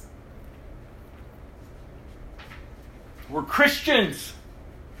 We're Christians.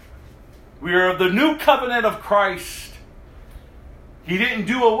 We are of the new covenant of Christ. He didn't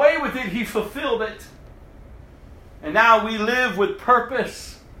do away with it, he fulfilled it. And now we live with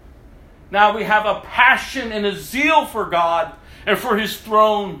purpose. Now we have a passion and a zeal for God and for his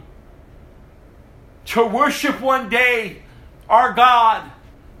throne. To worship one day our God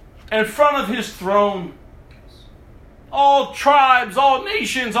in front of his throne. All tribes, all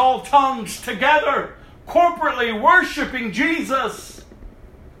nations, all tongues together, corporately worshiping Jesus.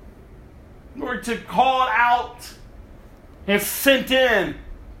 We're to call out and sent in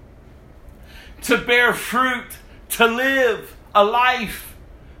to bear fruit, to live a life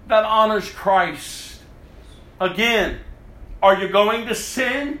that honors Christ. Again, are you going to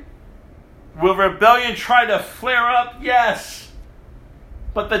sin? Will rebellion try to flare up? Yes.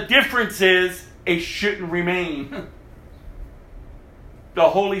 But the difference is it shouldn't remain. The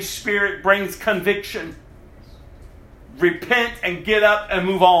Holy Spirit brings conviction. Repent and get up and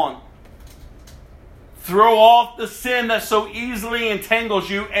move on. Throw off the sin that so easily entangles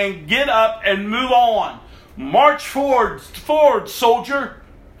you and get up and move on. March forward, soldier.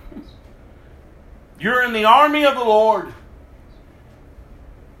 You're in the army of the Lord.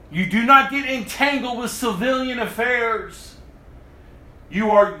 You do not get entangled with civilian affairs.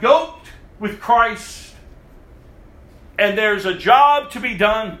 You are yoked with Christ. And there's a job to be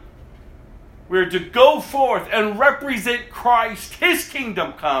done. We're to go forth and represent Christ. His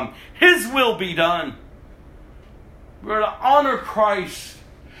kingdom come. His will be done. We're to honor Christ.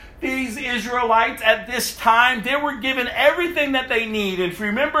 These Israelites at this time, they were given everything that they need. And if you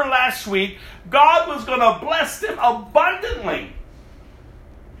remember last week, God was going to bless them abundantly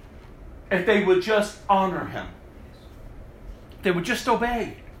if they would just honor him. They would just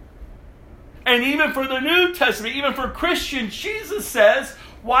obey. And even for the New Testament, even for Christians, Jesus says,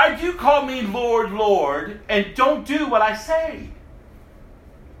 why do you call me Lord, Lord, and don't do what I say?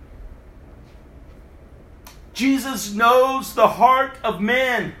 Jesus knows the heart of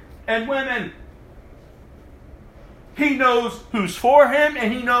men and women. He knows who's for him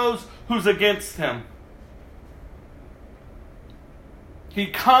and he knows who's against him. He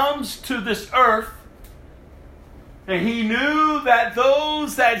comes to this earth and he knew that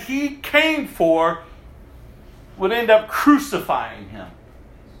those that he came for would end up crucifying him.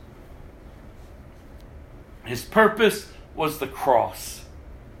 His purpose was the cross.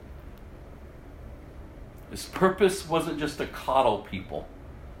 His purpose wasn't just to coddle people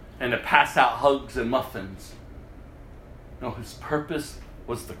and to pass out hugs and muffins. No, his purpose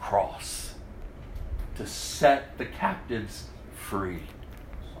was the cross. To set the captives free.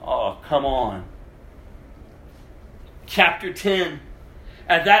 Oh, come on. Chapter 10.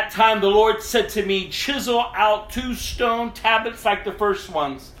 At that time the Lord said to me, chisel out 2 stone tablets like the first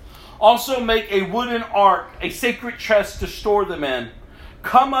ones. Also make a wooden ark, a sacred chest to store them in.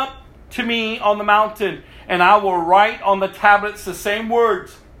 Come up to me on the mountain, and I will write on the tablets the same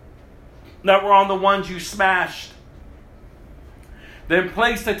words that were on the ones you smashed. Then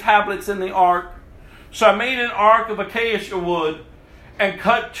place the tablets in the ark. So I made an ark of acacia wood and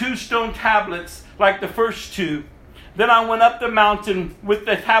cut 2 stone tablets like the first 2. Then I went up the mountain with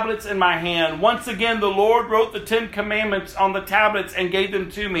the tablets in my hand. Once again, the Lord wrote the 10 commandments on the tablets and gave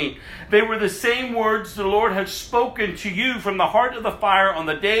them to me. They were the same words the Lord had spoken to you from the heart of the fire on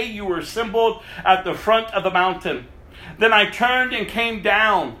the day you were assembled at the front of the mountain. Then I turned and came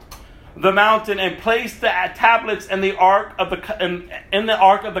down the mountain and placed the tablets in the ark of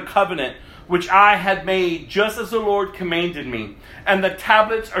the covenant, which I had made, just as the Lord commanded me. And the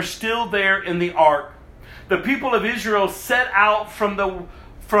tablets are still there in the ark. The people of Israel set out from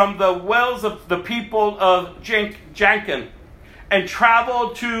the wells of the people of Jankin and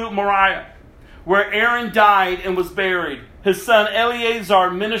traveled to Moriah, where Aaron died and was buried. His son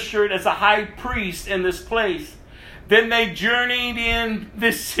Eleazar ministered as a high priest in this place. Then they journeyed in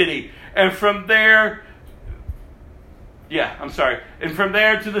this city, and from there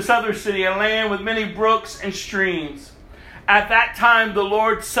to this other city, a land with many brooks and streams. At that time, the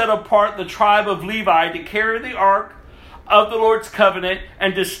Lord set apart the tribe of Levi to carry the ark of the Lord's covenant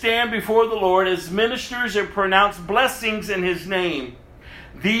and to stand before the Lord as ministers and pronounce blessings in his name.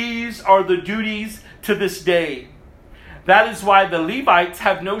 These are the duties to this day. That is why the Levites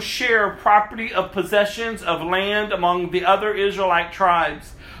have no share of property of possessions of land among the other Israelite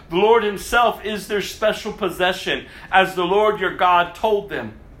tribes. The Lord himself is their special possession, as the Lord your God told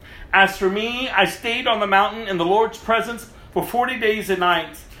them. As for me, I stayed on the mountain in the Lord's presence for 40 days and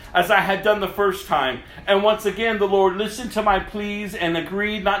nights, as I had done the first time. And once again the Lord listened to my pleas and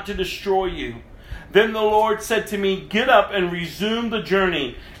agreed not to destroy you. Then the Lord said to me, get up and resume the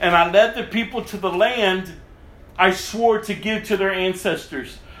journey. And I led the people to the land I swore to give to their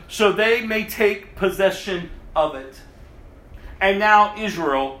ancestors, so they may take possession of it. And now,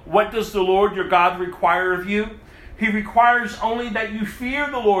 Israel, what does the Lord your God require of you? He requires only that you fear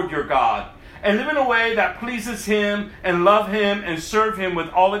the Lord your God, and live in a way that pleases him, and love him, and serve him with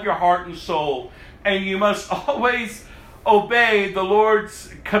all of your heart and soul. And you must always obey the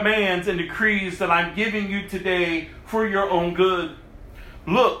Lord's commands and decrees that I'm giving you today for your own good.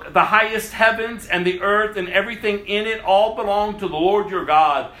 Look, the highest heavens and the earth and everything in it all belong to the Lord your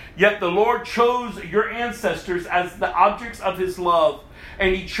God. Yet the Lord chose your ancestors as the objects of his love,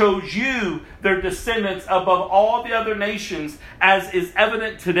 and he chose you, their descendants, above all the other nations, as is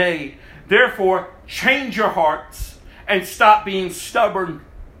evident today. Therefore, change your hearts and stop being stubborn.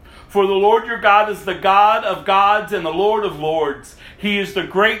 For the Lord your God is the God of gods and the Lord of lords. He is the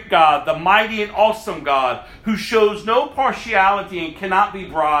great God, the mighty and awesome God, who shows no partiality and cannot be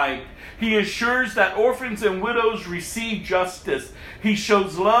bribed. He ensures that orphans and widows receive justice. He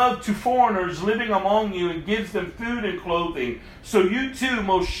shows love to foreigners living among you and gives them food and clothing. So you too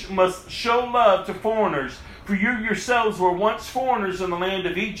must show love to foreigners, for you yourselves were once foreigners in the land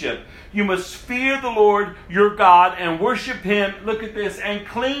of Egypt. You must fear the Lord your God and worship him, look at this, and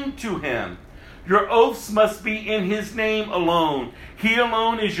cling to him. Your oaths must be in his name alone. He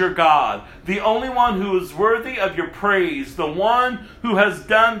alone is your God, the only one who is worthy of your praise, the one who has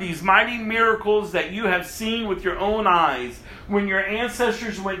done these mighty miracles that you have seen with your own eyes. When your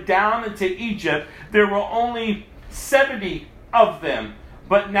ancestors went down into Egypt, there were only 70 of them.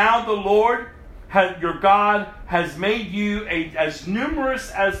 But now the Lord your God has made you as numerous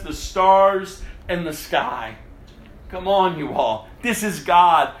as the stars in the sky. Come on, you all. This is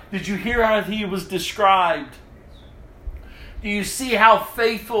God. Did you hear how he was described? Do you see how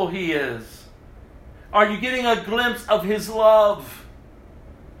faithful he is? Are you getting a glimpse of his love?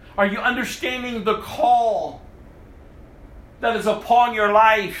 Are you understanding the call that is upon your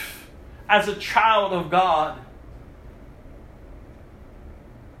life as a child of God?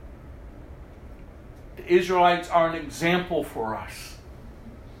 The Israelites are an example for us.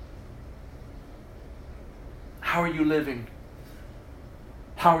 How are you living?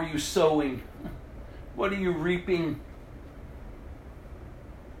 How are you sowing? What are you reaping?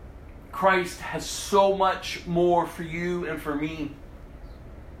 Christ has so much more for you and for me.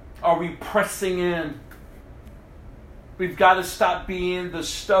 Are we pressing in? We've got to stop being the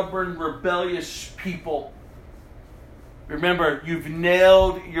stubborn, rebellious people. Remember, you've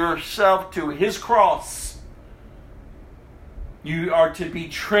nailed yourself to his cross. You are to be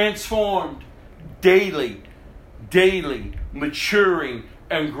transformed daily, maturing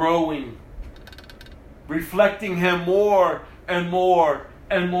and growing, reflecting him more and more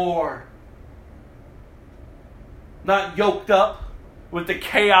and more. Not yoked up with the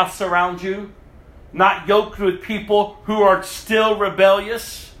chaos around you, not yoked with people who are still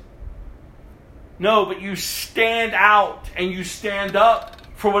rebellious. No, but you stand out and you stand up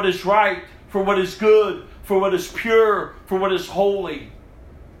for what is right, for what is good, for what is pure, for what is holy.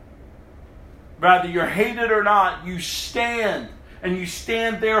 Whether you're hated or not, you stand, and you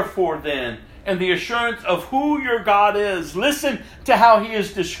stand therefore then, in the assurance of who your God is. Listen to how he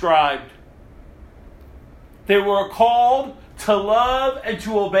is described. They were called to love and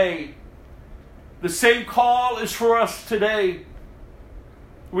to obey. The same call is for us today.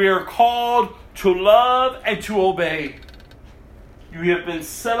 We are called to love and to obey. You have been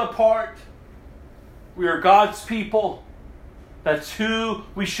set apart. We are God's people. That's who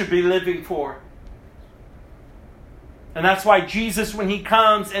we should be living for. And that's why Jesus, when he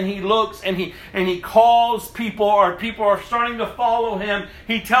comes and he looks and he calls people, or people are starting to follow him,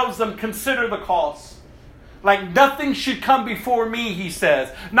 he tells them, consider the cost. Like nothing should come before me, he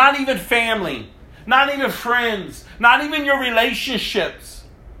says. Not even family. Not even friends. Not even your relationships.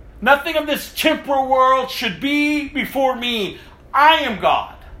 Nothing of this temporal world should be before me. I am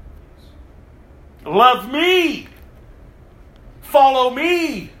God. Love me. Follow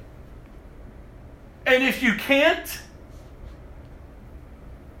me. And if you can't,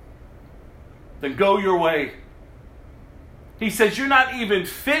 then go your way. He says, you're not even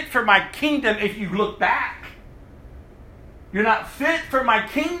fit for my kingdom if you look back. You're not fit for my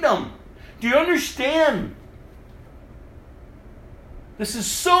kingdom. Do you understand? This is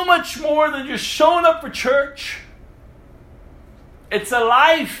so much more than just showing up for church. It's a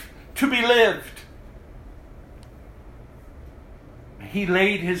life to be lived. He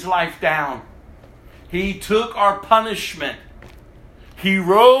laid his life down. He took our punishment. He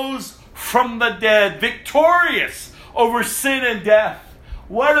rose from the dead, victorious over sin and death.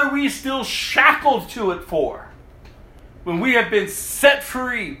 What are we still shackled to it for? When we have been set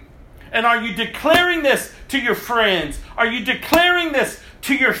free. And are you declaring this to your friends? Are you declaring this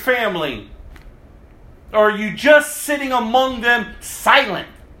to your family? Or are you just sitting among them silent?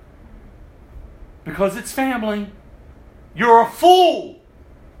 Because it's family. You're a fool.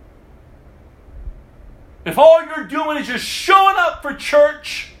 If all you're doing is just showing up for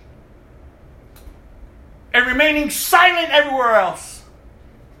church and remaining silent everywhere else.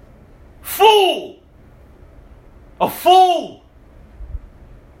 Fool. A fool.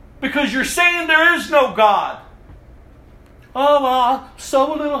 Because you're saying there is no God. Oh, well,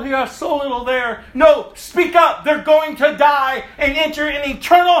 so little here, so little there. No, speak up. They're going to die and enter an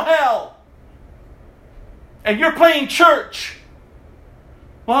eternal hell. And you're playing church.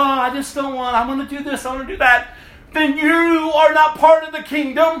 Well, I just don't want, I want to do this, I want to do that. Then you are not part of the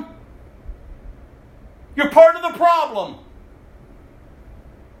kingdom. You're part of the problem.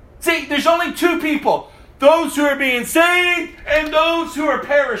 See, there's only two people. Those who are being saved and those who are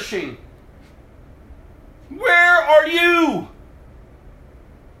perishing. Where are you?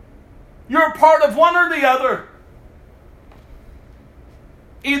 You're a part of one or the other.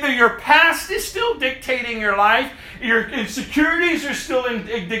 Either your past is still dictating your life, your insecurities are still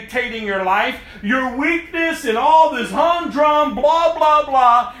dictating your life, your weakness and all this humdrum, blah, blah,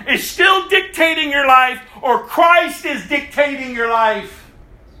 blah, is still dictating your life, or Christ is dictating your life.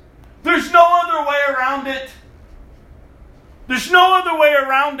 There's no other way around it. There's no other way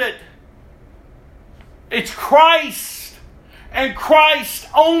around it. It's Christ and Christ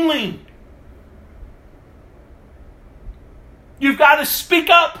only. You've got to speak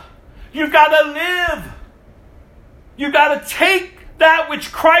up. You've got to live. You've got to take that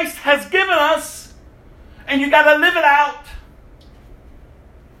which Christ has given us and you've got to live it out.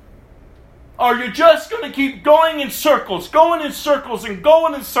 Or you're just going to keep going in circles and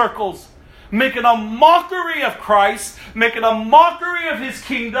going in circles, making a mockery of Christ, making a mockery of His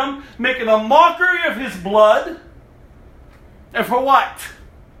kingdom, making a mockery of His blood. And for what?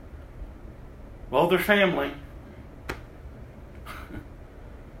 Well, their family.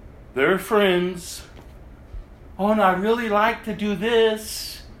 Their friends. Oh, and I really like to do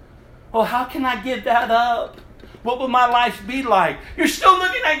this. Oh, how can I give that up? What will my life be like? You're still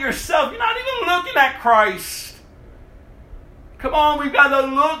looking at yourself. You're not even looking at Christ. Come on, we've got to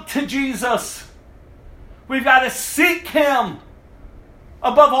look to Jesus. We've got to seek Him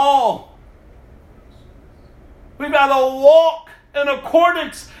above all. We've got to walk in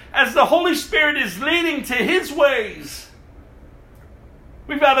accordance as the Holy Spirit is leading to His ways.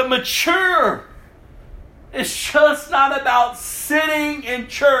 We've got to mature. It's just not about sitting in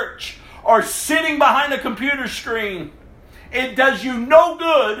church or sitting behind a computer screen. It does you no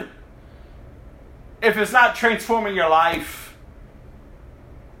good if it's not transforming your life.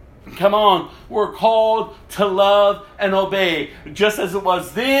 Come on, we're called to love and obey. Just as it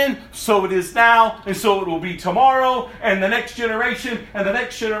was then, so it is now, and so it will be tomorrow, and the next generation, and the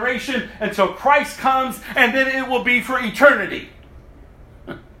next generation, until Christ comes, and then it will be for eternity.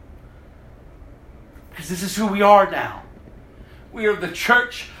 Because this is who we are now. We are the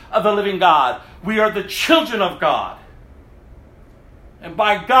church of the living God. We are the children of God. And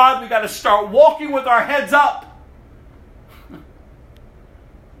by God, we got to start walking with our heads up.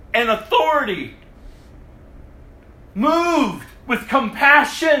 And authority. Moved with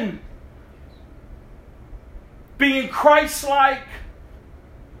compassion. Being Christ-like.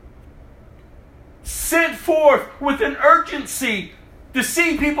 Sent forth with an urgency to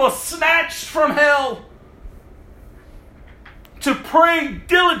see people snatched from hell. To pray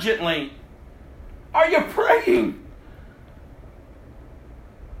diligently. Are you praying?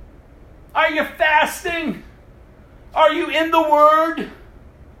 Are you fasting? Are you in the Word?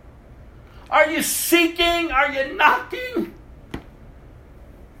 Are you seeking? Are you knocking?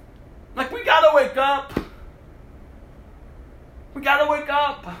 Like, we got to wake up. We got to wake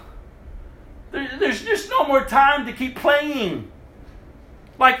up. There's just no more time to keep playing.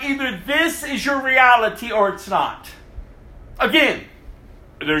 Like, either this is your reality or it's not. Again,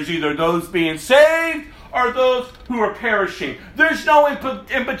 there's either those being saved or those who are perishing. There's no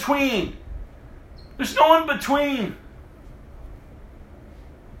in between. There's no in between.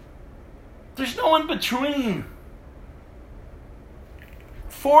 There's no in between.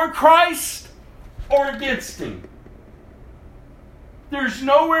 For Christ or against Him. There's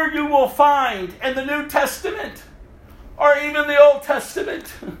nowhere you will find in the New Testament or even the Old Testament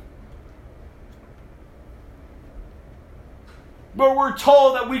where we're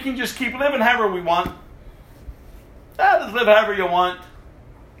told that we can just keep living however we want. Just live however you want.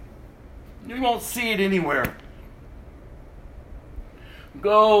 You won't see it anywhere.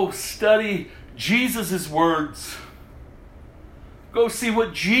 Go study Jesus' words. Go see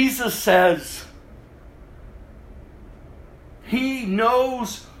what Jesus says. He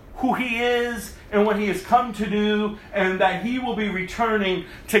knows who He is and what He has come to do, and that He will be returning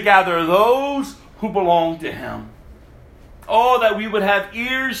to gather those who belong to Him. Oh, that we would have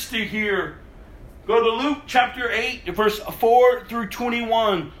ears to hear. Go to Luke chapter 8, verse 4 through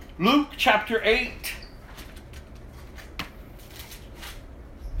 21. Luke chapter 8.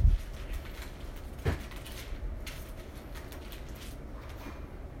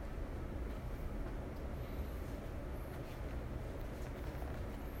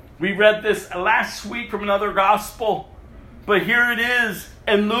 We read this last week from another gospel, but here it is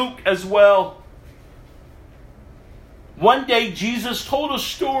in Luke as well. One day Jesus told a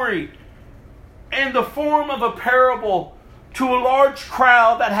story in the form of a parable to a large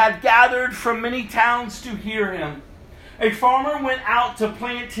crowd that had gathered from many towns to hear him. A farmer went out to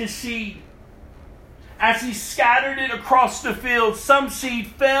plant his seed. As he scattered it across the field, some seed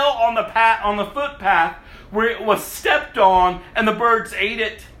fell on the footpath where it was stepped on, and the birds ate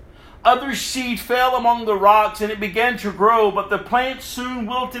it. Other seed fell among the rocks, and it began to grow, but the plant soon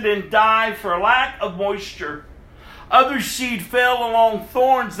wilted and died for lack of moisture. Other seed fell along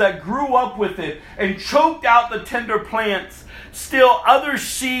thorns that grew up with it and choked out the tender plants. Still other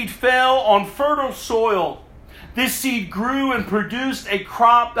seed fell on fertile soil. This seed grew and produced a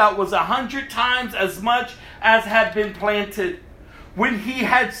crop that was 100 times as much as had been planted. When he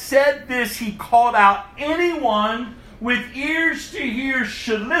had said this, he called out, "Anyone with ears to hear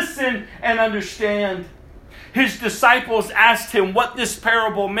should listen and understand." His disciples asked him what this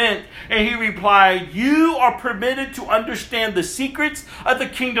parable meant, and he replied, "You are permitted to understand the secrets of the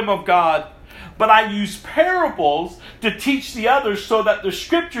kingdom of God, but I use parables to teach the others so that the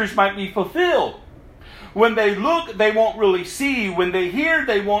scriptures might be fulfilled. When they look, they won't really see. When they hear,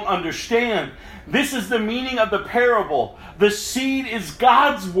 they won't understand. This is the meaning of the parable. The seed is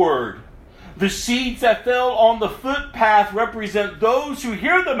God's word. The seeds that fell on the footpath represent those who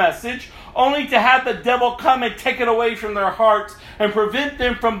hear the message, only to have the devil come and take it away from their hearts and prevent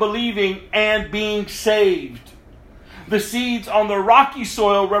them from believing and being saved. The seeds on the rocky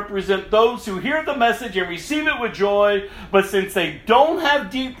soil represent those who hear the message and receive it with joy, but since they don't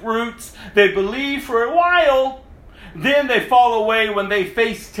have deep roots, they believe for a while, then they fall away when they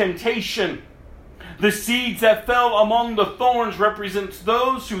face temptation. The seeds that fell among the thorns represents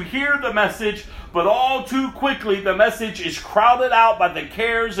those who hear the message, but all too quickly the message is crowded out by the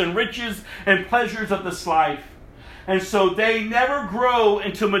cares and riches and pleasures of this life. And so they never grow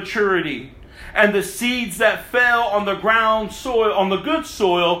into maturity. And the seeds that fell on the ground soil, on the good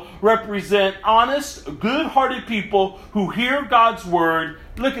soil, represent honest, good-hearted people who hear God's word,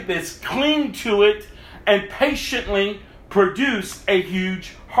 look at this, cling to it, and patiently produce a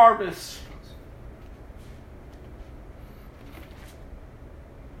huge harvest.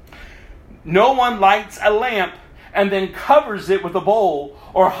 No one lights a lamp and then covers it with a bowl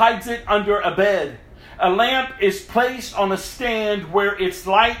or hides it under a bed. A lamp is placed on a stand where its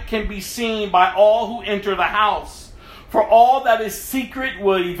light can be seen by all who enter the house. For all that is secret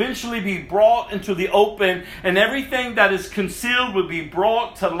will eventually be brought into the open, and everything that is concealed will be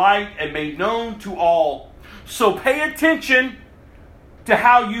brought to light and made known to all. So pay attention to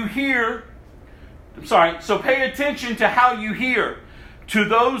how you hear. Pay attention to how you hear. To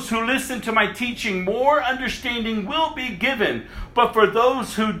those who listen to my teaching, more understanding will be given. But for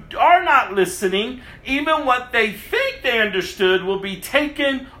those who are not listening, even what they think they understood will be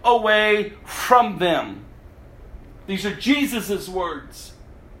taken away from them. These are Jesus' words.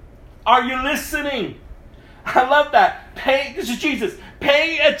 Are you listening? I love that. This is Jesus.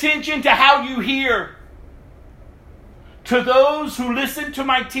 Pay attention to how you hear. To those who listen to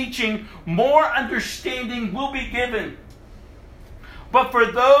my teaching, more understanding will be given. But for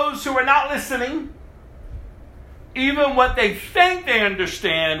those who are not listening, even what they think they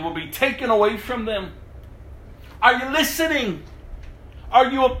understand will be taken away from them. Are you listening?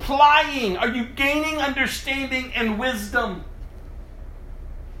 Are you applying? Are you gaining understanding and wisdom?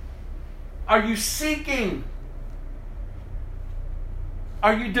 Are you seeking?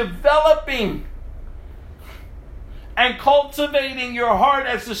 Are you developing and cultivating your heart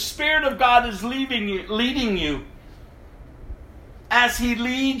as the Spirit of God is leading you? As He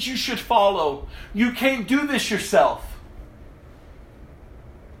leads, you should follow. You can't do this yourself.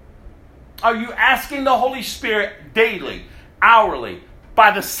 Are you asking the Holy Spirit daily, hourly,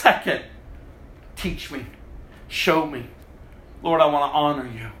 by the second, teach me, show me. Lord, I want to honor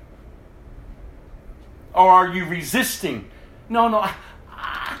you. Or are you resisting? No,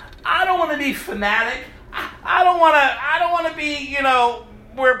 I don't want to be fanatic. I don't want to be,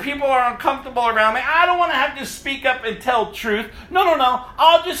 where people are uncomfortable around me. I don't want to have to speak up and tell truth. No.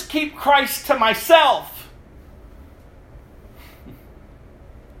 I'll just keep Christ to myself.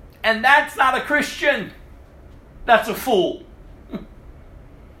 And that's not a Christian. That's a fool.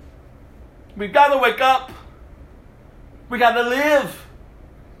 We've got to wake up. We got to live.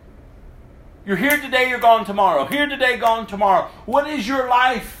 You're here today, you're gone tomorrow. Here today, gone tomorrow. What is your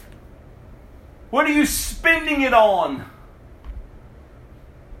life? What are you spending it on?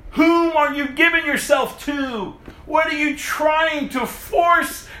 Whom are you giving yourself to? What are you trying to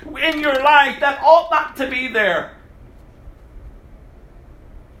force in your life that ought not to be there?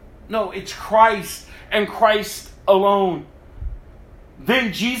 No, it's Christ and Christ alone.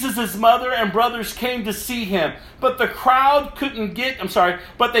 Then Jesus' mother and brothers came to see him, but they couldn't get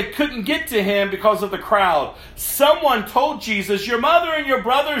to him because of the crowd. Someone told Jesus, your mother and your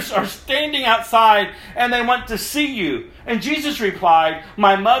brothers are standing outside and they want to see you. And Jesus replied,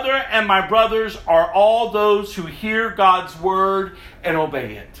 my mother and my brothers are all those who hear God's word and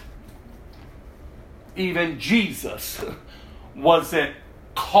obey it. Even Jesus wasn't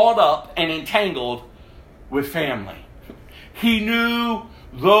caught up and entangled with family. He knew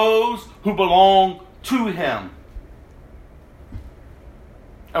those who belong to him.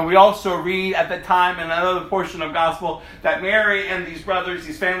 And we also read at the time in another portion of gospel that Mary and these brothers,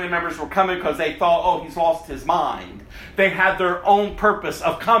 these family members were coming because they thought, he's lost his mind. They had their own purpose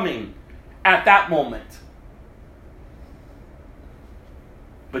of coming at that moment.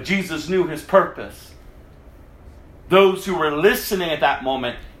 But Jesus knew his purpose. Those who were listening at that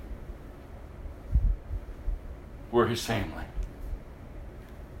moment were his family.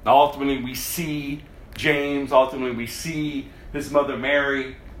 Now, ultimately, we see James. Ultimately, we see his mother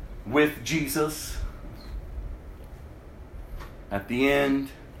Mary with Jesus at the end.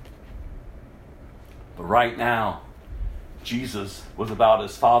 But right now, Jesus was about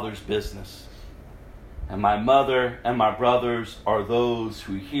his Father's business. And my mother and my brothers are those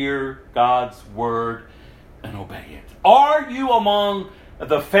who hear God's word and obey it. Are you among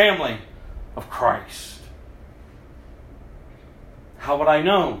the family of Christ? How would I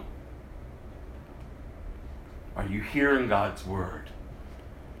know? Are you hearing God's word?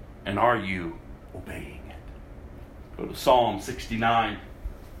 And are you obeying it? Go to Psalm 69,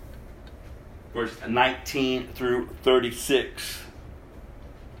 verse 19 through 36.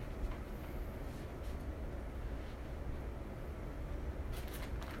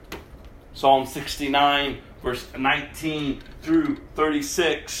 Psalm 69, verse 19 through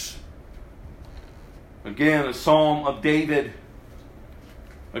 36. Again, a psalm of David.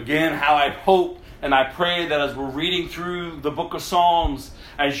 Again, how I hope and I pray that as we're reading through the book of Psalms,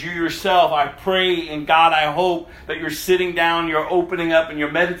 as you yourself, I pray in God, I hope that you're sitting down, you're opening up, and you're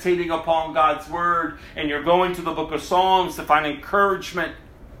meditating upon God's word, and you're going to the book of Psalms to find encouragement,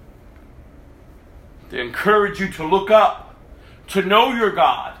 to encourage you to look up, to know your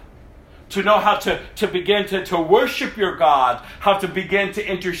God, to know how to begin to worship your God, how to begin to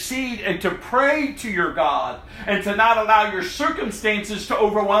intercede and to pray to your God, and to not allow your circumstances to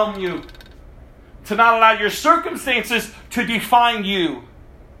overwhelm you, to not allow your circumstances to define you.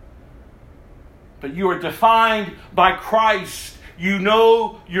 But you are defined by Christ. You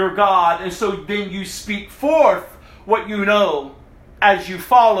know your God, and so then you speak forth what you know as you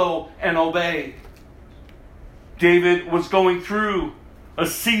follow and obey. David was going through a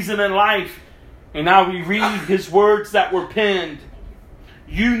season in life, and now we read his words that were penned.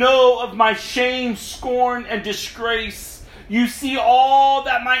 You know of my shame, scorn, and disgrace. You see all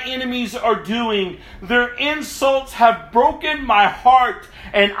that my enemies are doing. Their insults have broken my heart,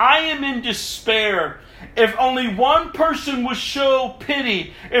 and I am in despair. If only one person would show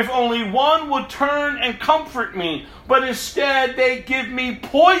pity, if only one would turn and comfort me, but instead they give me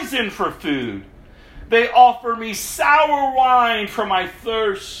poison for food. They offer me sour wine for my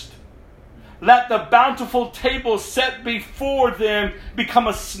thirst. Let the bountiful table set before them become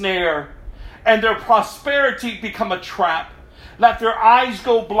a snare, and their prosperity become a trap. Let their eyes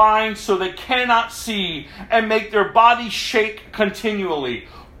go blind so they cannot see, and make their bodies shake continually.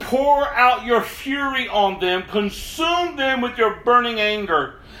 Pour out your fury on them, consume them with your burning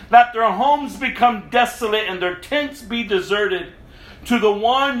anger. Let their homes become desolate and their tents be deserted. To the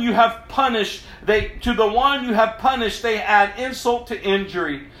one you have punished, they add insult to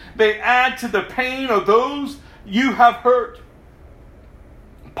injury. They add to the pain of those you have hurt.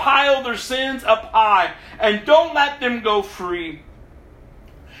 pile their sins up high, and don't let them go free.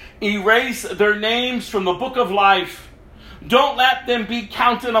 Erase their names from the book of life. Don't let them be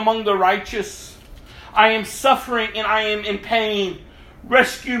counted among the righteous. I am suffering and I am in pain.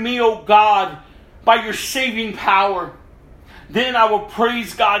 Rescue me, O God, by your saving power. Then I will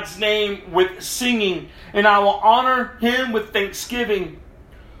praise God's name with singing, and I will honor him with thanksgiving.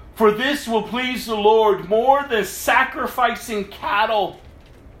 For this will please the Lord more than sacrificing cattle,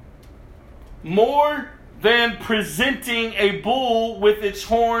 more than presenting a bull with its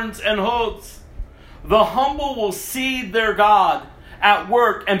horns and hooves. The humble will see their God at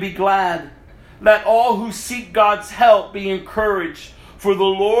work and be glad. Let all who seek God's help be encouraged, for the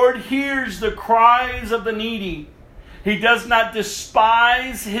Lord hears the cries of the needy. He does not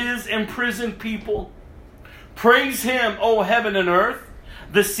despise his imprisoned people. Praise him, O heaven and earth,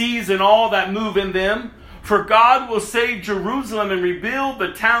 the seas and all that move in them. For God will save Jerusalem and rebuild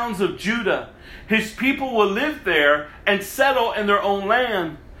the towns of Judah. His people will live there and settle in their own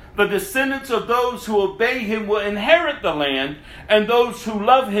land. The descendants of those who obey him will inherit the land, and those who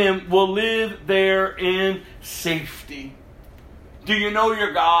love him will live there in safety. Do you know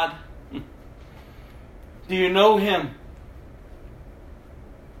your God? Do you know him?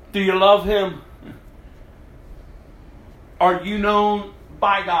 Do you love him? Are you known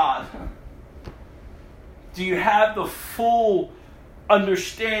by God? Do you have the full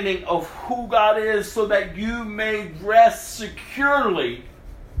understanding of who God is so that you may rest securely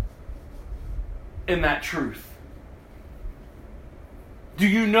in that truth? Do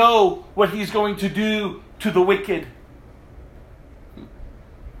you know what he's going to do to the wicked?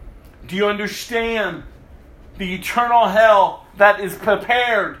 Do you understand the eternal hell that is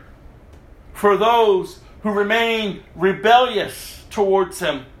prepared for those who remain rebellious towards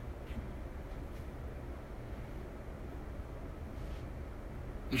him?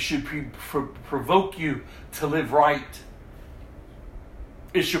 It should provoke you to live right.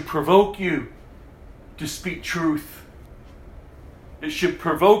 It should provoke you to speak truth. It should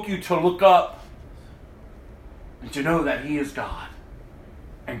provoke you to look up and to know that he is God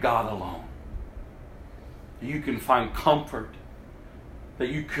and God alone. You can find comfort, that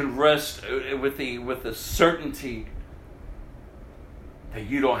you can rest with the certainty that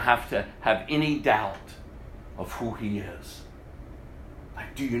you don't have to have any doubt of who he is.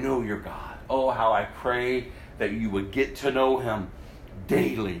 Like, do you know your God? Oh, how I pray that you would get to know him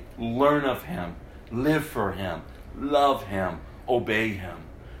daily, learn of him, live for him, love him, obey him.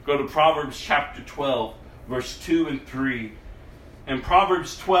 Go to Proverbs chapter 12, verse 2 and 3. And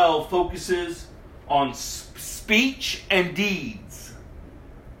Proverbs 12 focuses on speech and deeds.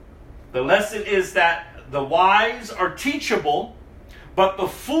 The lesson is that the wise are teachable, but the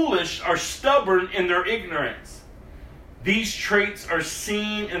foolish are stubborn in their ignorance. These traits are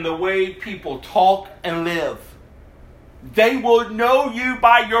seen in the way people talk and live. They will know you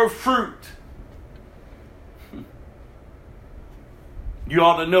by your fruit. You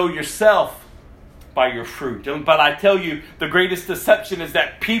ought to know yourself by your fruit. But I tell you, the greatest deception is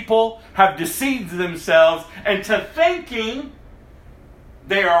that people have deceived themselves into thinking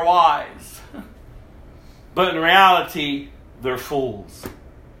they are wise. But in reality, they're fools.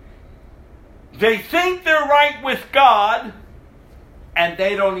 They think they're right with God, and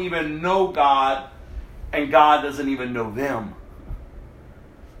they don't even know God, and God doesn't even know them.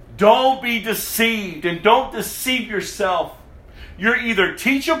 Don't be deceived, and don't deceive yourself. You're either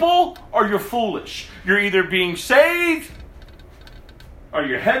teachable or you're foolish. You're either being saved or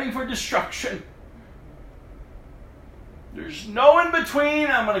you're heading for destruction. There's no in between.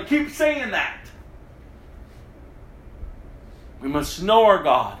 I'm going to keep saying that. We must know our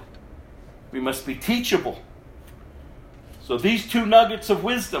God. We must be teachable. So these two nuggets of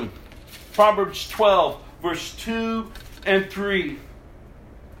wisdom, Proverbs 12, verse 2 and 3.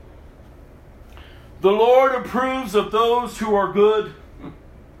 The Lord approves of those who are good,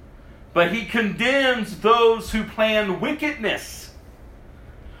 but he condemns those who plan wickedness.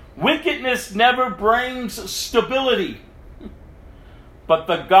 Wickedness never brings stability, but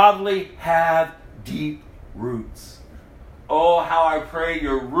the godly have deep roots. Oh, how I pray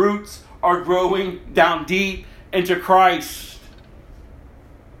your roots are growing down deep into Christ.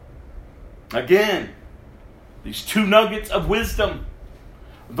 Again, these two nuggets of wisdom.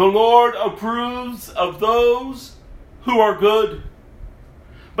 The Lord approves of those who are good,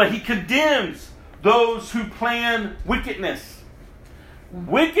 but he condemns those who plan wickedness.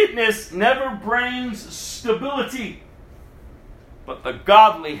 Wickedness never brings stability, but the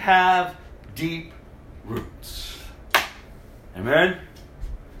godly have deep roots. Amen?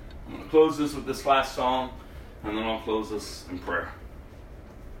 I'm going to close this with this last song, and then I'll close this in prayer.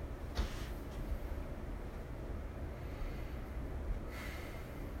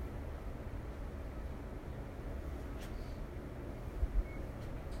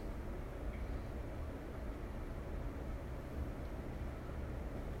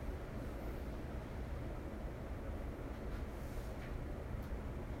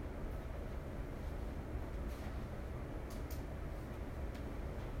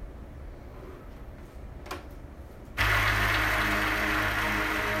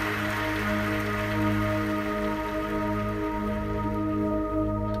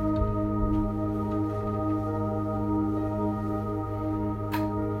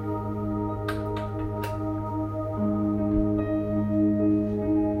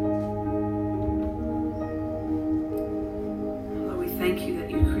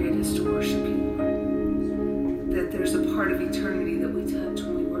 us to worship you, Lord. That there's a part of eternity that we touch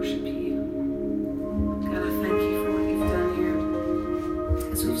when we worship you. God, I thank you for what you've done here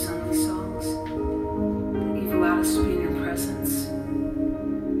as we've sung these songs. That you've allowed us to be in your presence.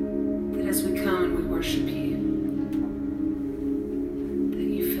 That as we come and we worship you, that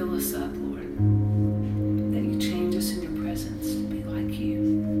you fill us up, Lord. That you change us in your presence to be like you.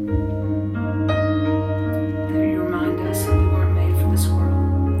 That you remind us that we weren't made for this world.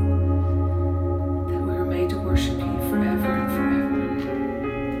 That we were made to worship you forever and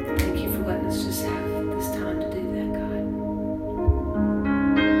forever. Thank you for letting us just have this time to do that, God.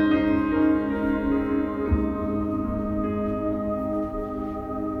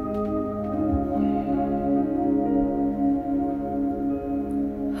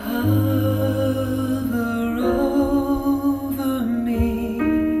 Hover over me,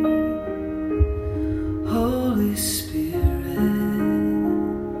 Holy Spirit.